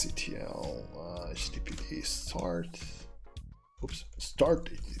ctl httpd start, oops, start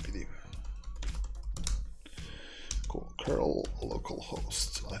httpd. Cool, curl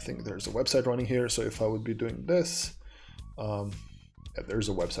localhost. I think there's a website running here, so if I would be doing this, yeah, there's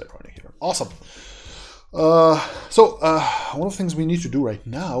a website running here. Awesome. So one of the things we need to do right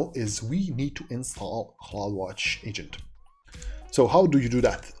now is we need to install CloudWatch agent. So how do you do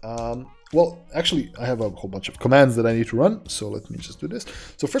that? Well, actually, I have a whole bunch of commands that I need to run. So let me just do this.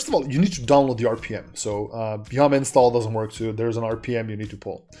 So first of all, you need to download the RPM. So yum install doesn't work. So there's an RPM you need to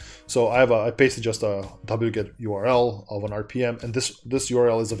pull. So I pasted just a wget URL of an RPM, and this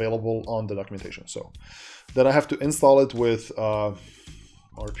URL is available on the documentation. So then I have to install it with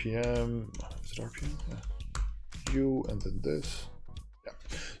RPM. Is it RPM? Yeah. U and then this. Yeah.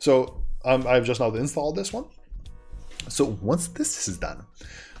 So I've just now installed this one. So once this is done,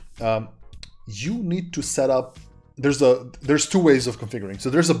 you need to set up, there's two ways of configuring.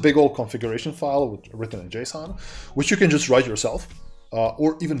 So there's a big old configuration file written in JSON, which you can just write yourself,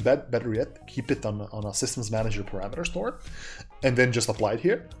 or even better yet, keep it on a systems manager parameter store, and then just apply it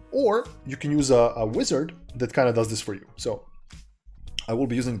here. Or you can use a wizard that kind of does this for you. So I will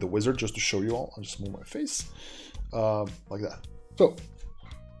be using the wizard just to show you all. I'll just move my face like that. So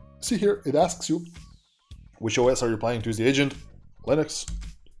see here, it asks you, which OS are you planning to use the agent? Linux,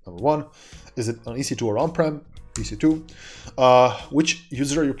 number one. Is it on EC2 or on-prem? EC2. Which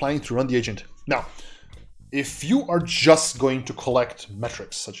user are you planning to run the agent? Now, if you are just going to collect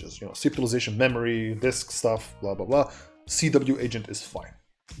metrics, such as CPU utilization, memory, disk stuff, blah, blah, blah, CW agent is fine.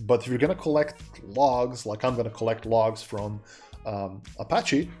 But if you're going to collect logs, like I'm going to collect logs from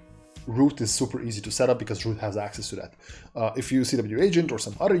Apache, root is super easy to set up because root has access to that. If you use CW agent or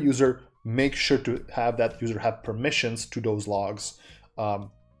some other user, make sure to have that user have permissions to those logs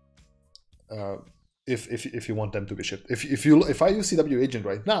if you want them to be shipped. If I use CW agent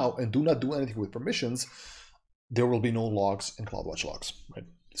right now and do not do anything with permissions, there will be no logs in CloudWatch logs, right?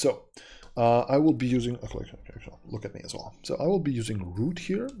 So I will be using, okay, look at me as well. So I will be using root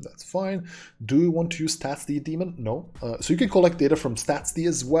here, that's fine. Do you want to use statsd daemon? No. So you can collect data from statsd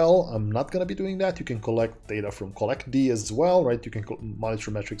as well. I'm not gonna be doing that. You can collect data from collectd as well, right? You can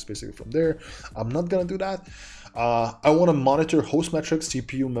monitor metrics basically from there. I'm not gonna do that. I wanna monitor host metrics,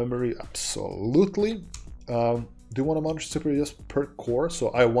 CPU, memory, absolutely. Do you want to monitor CPU just per core? So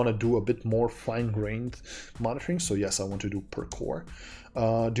I want to do a bit more fine-grained monitoring. So yes, I want to do per core.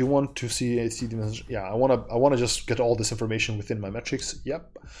 Do you want to see a CD? Yeah, I want to just get all this information within my metrics.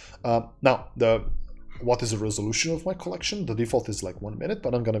 Yep. Now what is the resolution of my collection? The default is like 1 minute,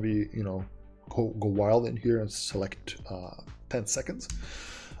 but I'm gonna be go wild in here and select 10 seconds.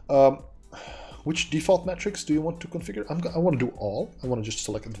 Which default metrics do you want to configure? I want to do all. I want to just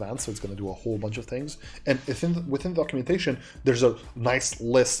select advanced, so it's going to do a whole bunch of things. And within the documentation, there's a nice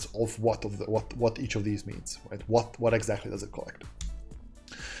list of what each of these means, right? What exactly does it collect?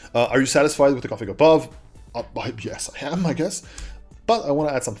 Are you satisfied with the config above? Yes, I am, I guess. But I want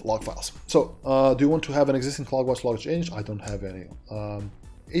to add some log files. So do you want to have an existing CloudWatch log change? I don't have any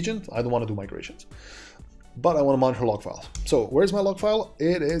agent. I don't want to do migrations. But I want to monitor log files. So where's my log file?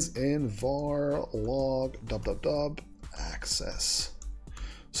 It is in var log access.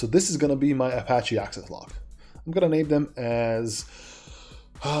 So this is going to be my Apache access log. I'm going to name them as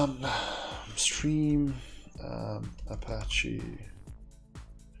stream Apache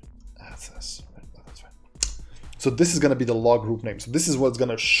access. That's right. So this is going to be the log group name. So this is what's going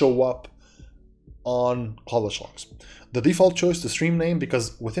to show up on CloudWatch logs. The default choice the stream name,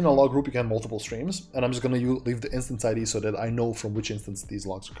 because within a log group you can have multiple streams, and I'm just going to leave the instance ID so that I know from which instance these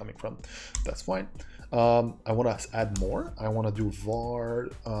logs are coming from. That's fine. I want to add more. I want to do var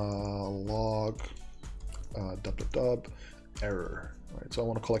log error. Right, so I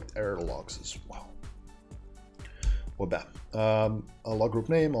want to collect error logs as well. Well, bam. A log group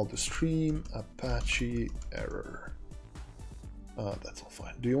name, I'll do stream Apache error. That's all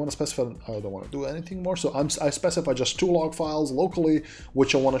fine. Do you want to specify? I don't want to do anything more. So I specify just 2 log files locally,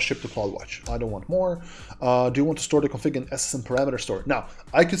 which I want to ship to CloudWatch. I don't want more. Do you want to store the config in SSM parameter store? Now,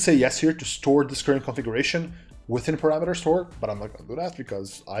 I could say yes here to store this current configuration within parameter store, but I'm not going to do that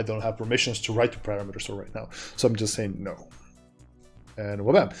because I don't have permissions to write to parameter store right now. So I'm just saying no. And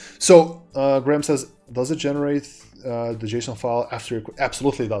well, bam. So Graham says, does it generate the JSON file after your...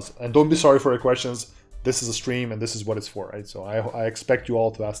 Absolutely does. And don't be sorry for your questions. This is a stream and this is what it's for, right? So I expect you all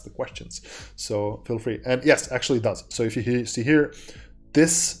to ask the questions. So feel free. And yes, actually it does. So if you see here,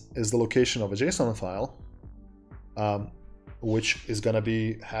 this is the location of a JSON file, which is going to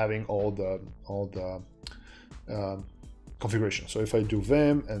be having all the configuration. So if I do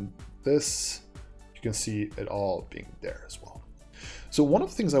vim and this, you can see it all being there as well. So one of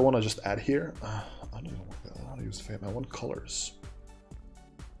the things I want to just add here, I don't want to use vim. I want colors.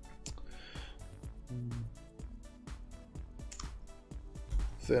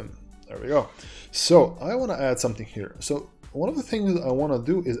 Vim. There we go. So I want to add something here. So one of the things I want to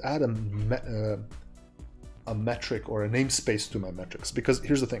do is add a metric or a namespace to my metrics, because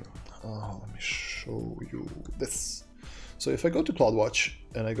here's the thing. Let me show you this. So if I go to CloudWatch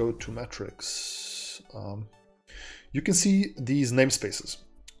and I go to metrics, you can see these namespaces.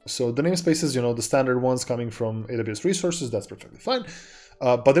 So the namespaces, you know, the standard ones coming from AWS resources, that's perfectly fine.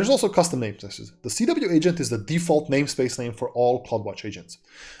 But there's also custom namespaces. The CW agent is the default namespace name for all CloudWatch agents.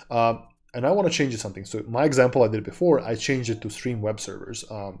 And I want to change it something. So my example I did before, I changed it to stream web servers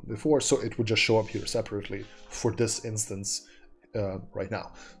before, so it would just show up here separately for this instance right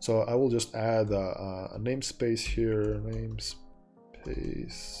now. So I will just add a namespace here,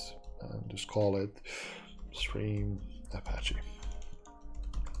 namespace, and just call it stream Apache.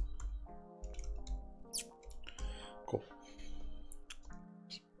 Cool.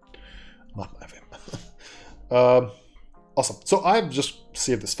 Not my vim. Awesome. So I've just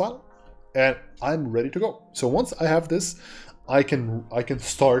saved this file and I'm ready to go. So once I have this, I can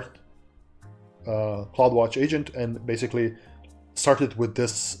start CloudWatch agent and basically start it with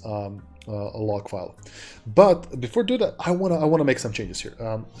this log file. But before I do that, I wanna make some changes here.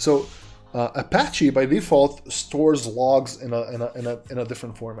 Apache by default stores logs in a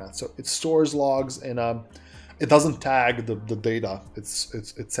different format. So it stores logs in a, it doesn't tag the data it's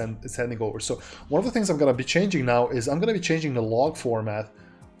sending over. So one of the things I'm going to be changing now is I'm going to be changing the log format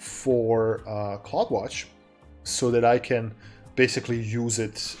for CloudWatch so that I can basically use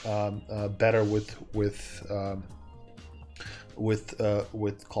it better with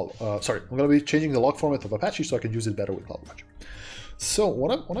sorry, I'm going to be changing the log format of Apache so I can use it better with CloudWatch. So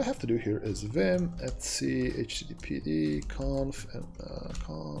what I have to do here is vim etc httpd conf and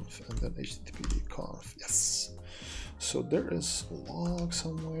then httpd conf. Yes. So there is a log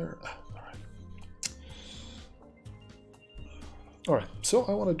somewhere. All right. So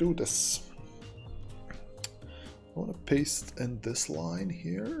I want to do this. I want to paste in this line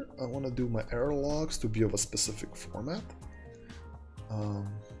here. I want to do my error logs to be of a specific format.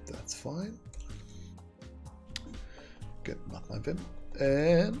 That's fine. Get not my vim,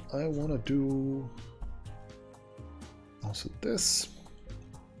 and I want to do also this.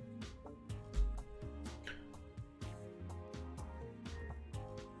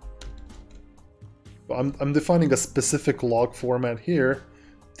 I'm defining a specific log format here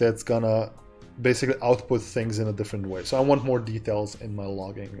that's gonna basically output things in a different way. So I want more details in my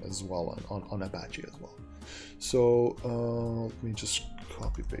logging as well on Apache as well. So let me just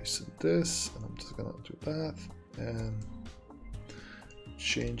copy paste this, and I'm just gonna do that. And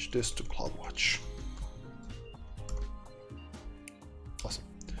change this to CloudWatch. Awesome.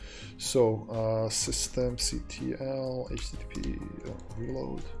 So system ctl http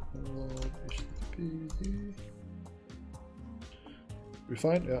reload http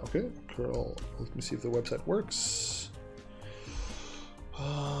refine. Yeah, okay. Curl. Let me see if the website works.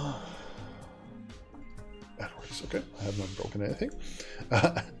 That works. Okay, I have not broken anything.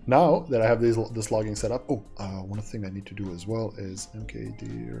 Now that I have this logging set up, one thing I need to do as well is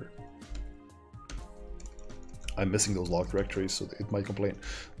mkdir. I'm missing those log directories, so it might complain.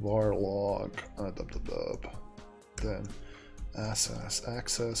 Var log then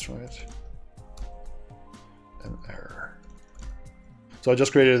access, right? An error. So I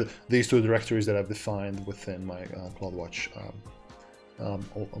just created these two directories that I've defined within my CloudWatch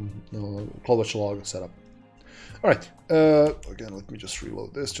CloudWatch log setup. All right. Again, let me just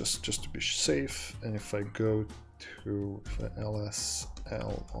reload this just to be safe. And if I go to ls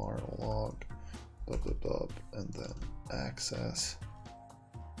lr log and then access,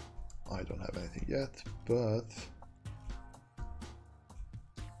 I don't have anything yet, but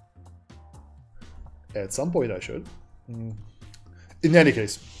at some point I should. In any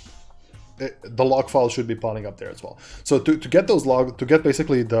case, the log file should be popping up there as well. So to get those to get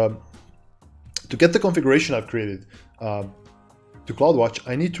basically the configuration I've created to CloudWatch,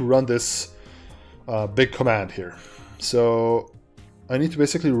 I need to run this big command here. So I need to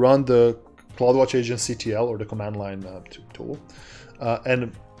basically run the CloudWatch agent CTL, or the command line tool,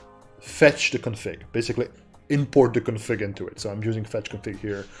 and fetch the config. Basically, import the config into it. So I'm using fetch config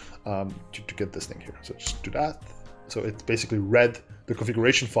here to get this thing here. So just do that. So it basically read the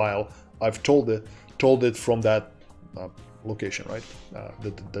configuration file. I've told it from that location, right?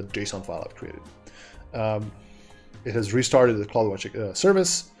 The JSON file I've created. It has restarted the CloudWatch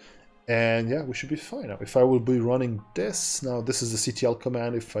service, and yeah, we should be fine now. If I will be running this now, this is the CTL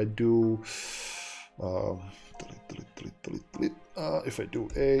command. If I do delete, if I do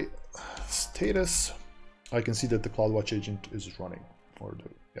a status, I can see that the CloudWatch agent is running.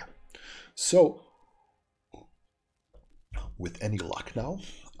 So with any luck now,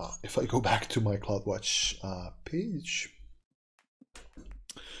 if I go back to my CloudWatch page,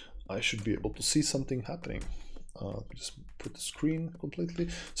 I should be able to see something happening. Just put the screen completely.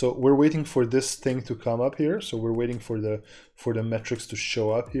 So we're waiting for this thing to come up here. So we're waiting for the metrics to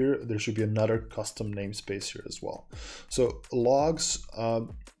show up here. There should be another custom namespace here as well. So logs,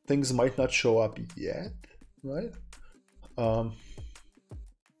 things might not show up yet, right?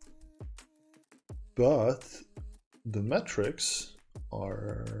 But the metrics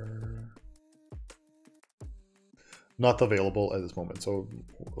are not available at this moment. So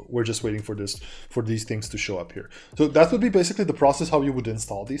we're just waiting for these things to show up here. So that would be basically the process how you would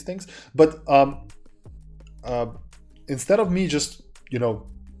install these things. But instead of me just,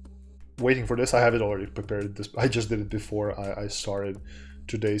 waiting for this, I have it already prepared. I just did it before I started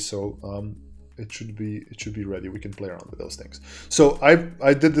today. So it should be ready. We can play around with those things. So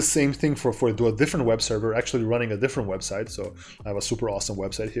I did the same thing for a different web server, actually running a different website. So I have a super awesome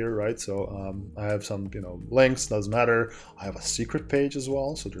website here, right? So I have some links, doesn't matter. I have a secret page as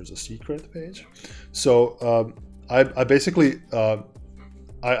well. So there's a secret page. So I basically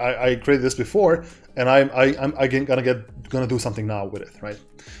I created this before, and I'm gonna do something now with it, right?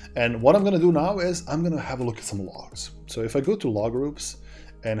 And what I'm gonna do now is I'm gonna have a look at some logs. So if I go to log groups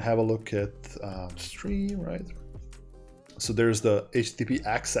and have a look at stream, right? So there's the HTTP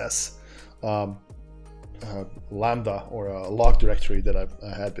access lambda or a log directory that I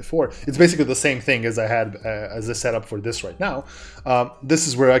had before. It's basically the same thing as I had as a setup for this right now. This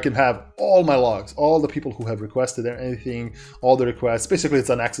is where I can have all my logs, all the people who have requested anything, all the requests. Basically,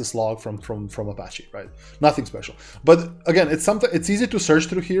 it's an access log from Apache, right? Nothing special. But again, it's easy to search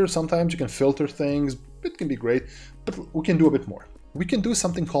through here. Sometimes you can filter things. It can be great, but we can do a bit more. We can do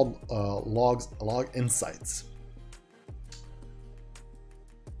something called log insights.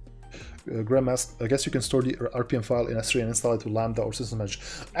 Graham asked, I guess you can store the RPM file in S3 and install it to Lambda or Systems Manager.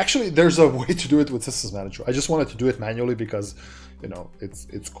 Actually, there's a way to do it with Systems Manager. I just wanted to do it manually because,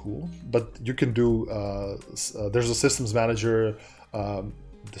 it's cool. But you can do, there's a Systems Manager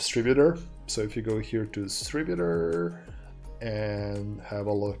distributor. So if you go here to distributor and have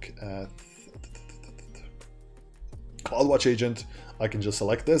a look at CloudWatch agent, I can just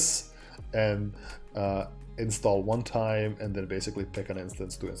select this and install one time, and then basically pick an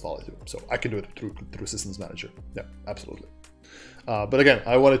instance to install it to. So I can do it through Systems Manager. Yeah, absolutely. But again,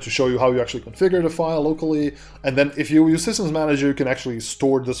 I wanted to show you how you actually configure the file locally, and then if you use Systems Manager, you can actually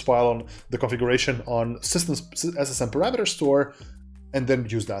store this file on the configuration on Systems SSM parameter store, and then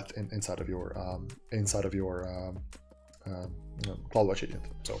use that inside of your CloudWatch agent.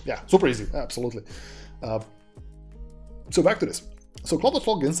 So yeah, super easy, absolutely. So back to this. So CloudWatch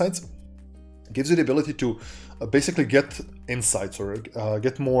Log Insights gives you the ability to basically get insights or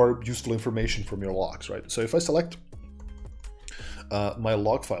get more useful information from your logs, right? So if I select my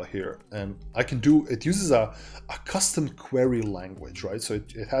log file here, and I can do, it uses a custom query language, right? So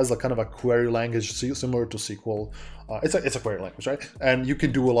it has a kind of a query language similar to SQL. It's a query language, right? And you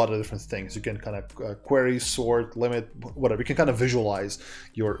can do a lot of different things. You can kind of query, sort, limit, whatever. You can kind of visualize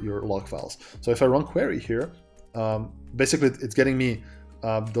your log files. So if I run query here, basically it's getting me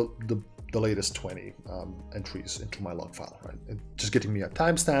the latest 20 entries into my log file, right? It's just getting me a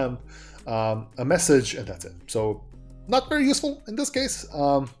timestamp, a message, and that's it. So not very useful in this case,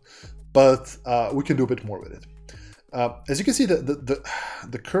 but we can do a bit more with it. As you can see,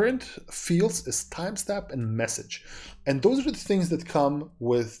 the current fields is timestamp and message, and those are the things that come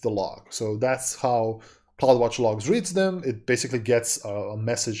with the log. So that's how CloudWatch Logs reads them. It basically gets a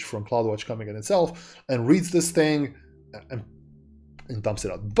message from CloudWatch coming in itself and reads this thing and dumps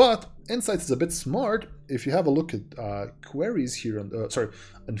it out. But Insights is a bit smart. If you have a look at queries here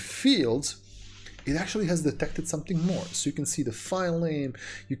on fields, it actually has detected something more. So you can see the file name,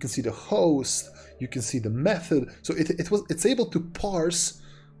 you can see the host, you can see the method. So it's able to parse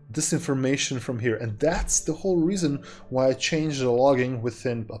this information from here. And that's the whole reason why I changed the logging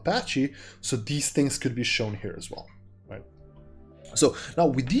within Apache, so these things could be shown here as well, right? So now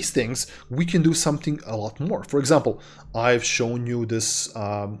with these things, we can do something a lot more. For example, I've shown you this,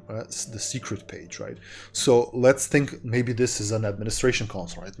 the secret page, right? So let's think maybe this is an administration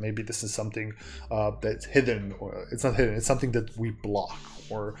console, right? Maybe this is something that's hidden, or it's not hidden, it's something that we block,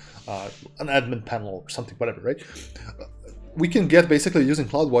 or an admin panel or something, whatever, right? We can get, basically using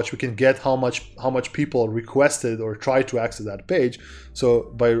CloudWatch, we can get how much people requested or tried to access that page.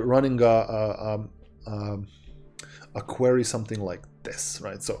 So by running a query something like this,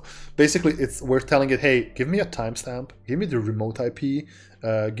 right? So basically we're telling it, hey, give me a timestamp, give me the remote IP,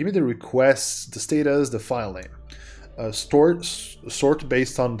 give me the request, the status, the file name, sort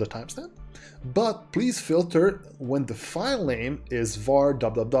based on the timestamp, but please filter when the file name is var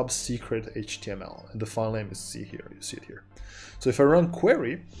secret HTML, and the file name is you see it here. So if I run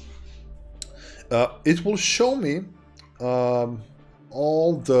query, it will show me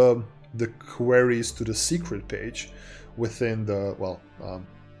all the queries to the secret page within the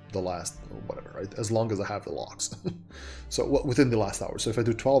last whatever, right? As long as I have the logs. So within the last hour. So if I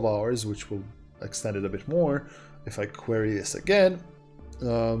do 12 hours, which will extend it a bit more, if I query this again,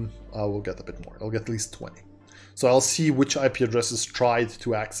 I will get a bit more. I'll get at least 20. So I'll see which IP addresses tried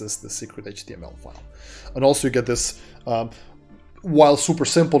to access the secret HTML file. And also you get this, while super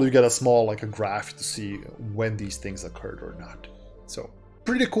simple, you get a small, like a graph to see when these things occurred or not. So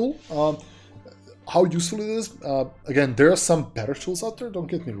pretty cool. How useful it is. Again, there are some better tools out there, don't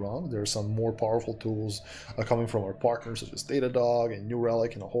get me wrong. There are some more powerful tools coming from our partners such as Datadog and New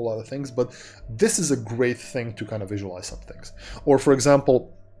Relic and a whole lot of things, but this is a great thing to kind of visualize some things. Or for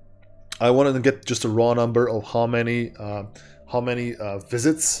example, I wanted to get just a raw number of how many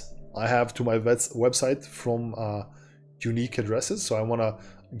visits I have to my website from unique addresses. So I want to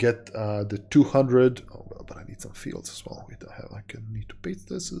get the 200, but I need some fields as well. Wait, I need to paste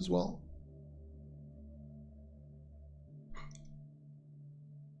this as well.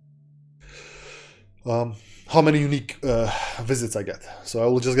 How many unique visits I get. So I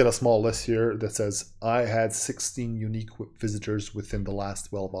will just get a small list here that says I had 16 unique visitors within the last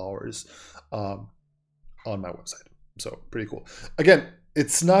 12 hours on my website. So pretty cool. Again,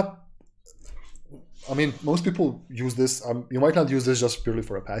 it's not, I mean, most people use this. You might not use this just purely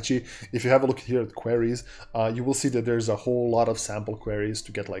for Apache. If you have a look here at queries, you will see that there's a whole lot of sample queries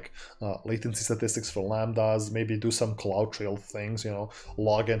to get like latency statistics for lambdas, maybe do some CloudTrail things,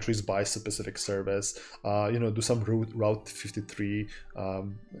 log entries by specific service, do some Route 53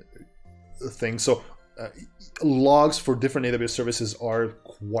 things. So logs for different AWS services are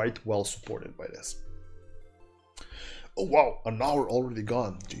quite well supported by this. Oh, wow, an hour already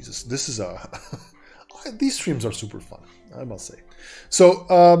gone. Jesus, this is a... These streams are super fun, I must say. So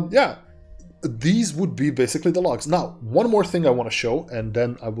yeah, these would be basically the logs. Now, one more thing I want to show, and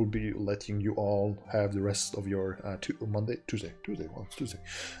then I will be letting you all have the rest of your Tuesday, well, it's Tuesday,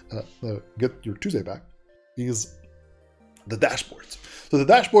 get your Tuesday back, is the dashboards. So the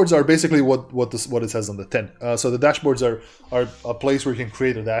dashboards are basically what it says on the tin. So the dashboards are a place where you can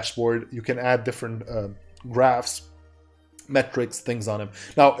create a dashboard. You can add different graphs, metrics, things on them.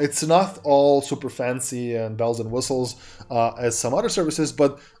 Now, it's not all super fancy and bells and whistles as some other services,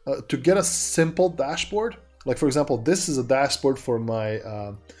 but to get a simple dashboard, Like for example, this is a dashboard for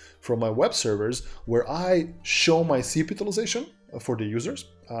from my web servers where I show my CPU utilization for the users.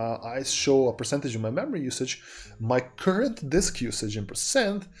 I show a percentage of my memory usage, my current disk usage in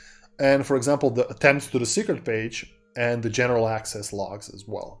percent, and for example, the attempts to the secret page and the general access logs as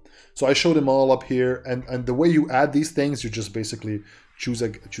well. So I show them all up here, and the way you add these things, you just basically choose a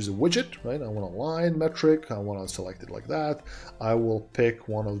widget, right? I want a line metric, I want to select it like that. I will pick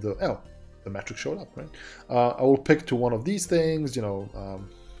one of the, the metric showed up, right? I will pick to one of these things, you know,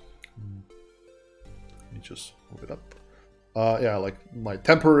 let me just move it up. Yeah, like my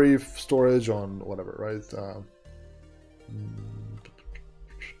temporary storage on whatever, right?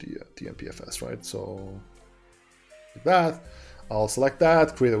 DMPFS, right? So like that, I'll select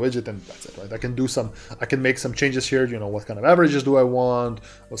that, create a widget, and that's it, right? I can make some changes here, you know, what kind of averages do I want,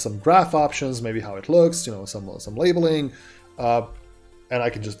 or some graph options, maybe how it looks, you know, some labeling, and I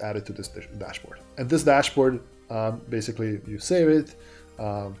can just add it to this dashboard. And this dashboard, basically you save it,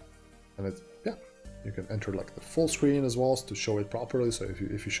 and it's, yeah, you can enter like the full screen as well to show it properly. So if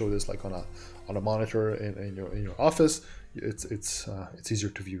you show this like on a monitor in your office, it's easier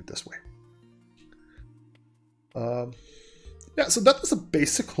to view this way. Yeah, so that was a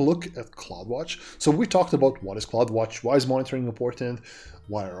basic look at CloudWatch. So we talked about what is CloudWatch, why is monitoring important,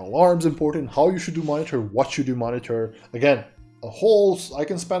 why are alarms important, how you should do monitor, what should you monitor. Again, I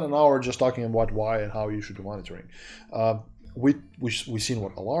can spend an hour just talking about why and how you should do monitoring. We've seen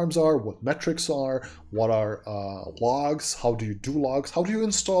what alarms are, what metrics are, what are logs, how do you do logs, how do you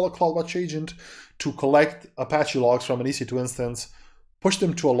install a CloudWatch agent to collect Apache logs from an EC2 instance, push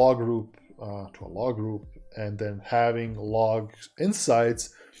them to a log group, and then having log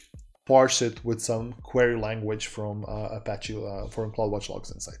insights, parse it with some query language from Apache, from CloudWatch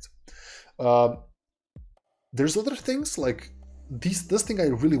logs insights. There's other things like this thing I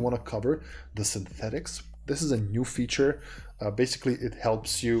really want to cover, the synthetics. This is a new feature. Basically, it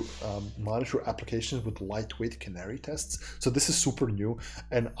helps you monitor applications with lightweight canary tests. So this is super new,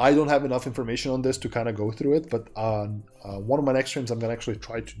 and I don't have enough information on this to kind of go through it. But on one of my next streams, I'm going to actually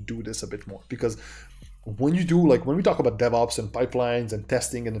try to do this a bit more, because when we talk about DevOps and pipelines and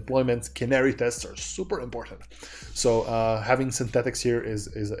testing and deployments, canary tests are super important. So having synthetics here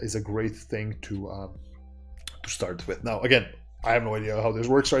is a great thing to start with. Now, again, I have no idea how this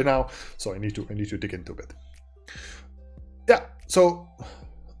works right now, so I need to dig into it. Yeah, so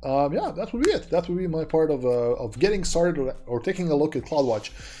yeah, that would be it. That would be my part of getting started or taking a look at CloudWatch.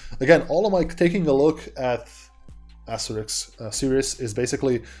 Again, all of my taking a look at Asterisk series is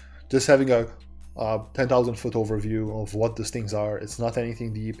basically just having a 10,000 foot overview of what these things are. It's not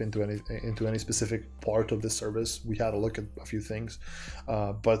anything deep into any specific part of this service. We had a look at a few things,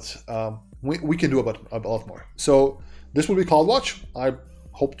 but we can do a lot more. So this will be CloudWatch. I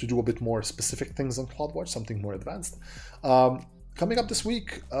hope to do a bit more specific things on CloudWatch, something more advanced. Coming up this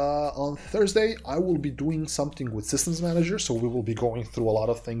week, on Thursday, I will be doing something with Systems Manager. So we will be going through a lot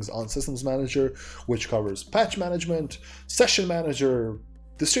of things on Systems Manager, which covers patch management, session manager,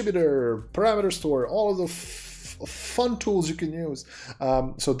 distributor, parameter store, all of the fun tools you can use.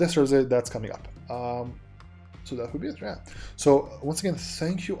 So this Thursday, that's coming up. So that would be it, yeah. So once again,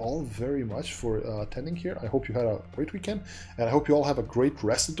 thank you all very much for attending here. I hope you had a great weekend, and I hope you all have a great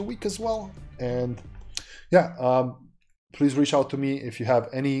rest of the week as well. And yeah, please reach out to me if you have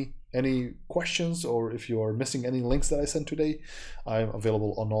any questions, or if you are missing any links that I sent today. I'm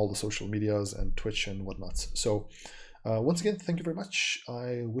available on all the social medias and Twitch and whatnot. So once again, thank you very much.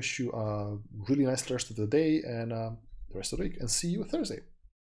 I wish you a really nice rest of the day and the rest of the week, and see you Thursday.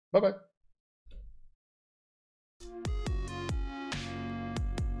 Bye-bye.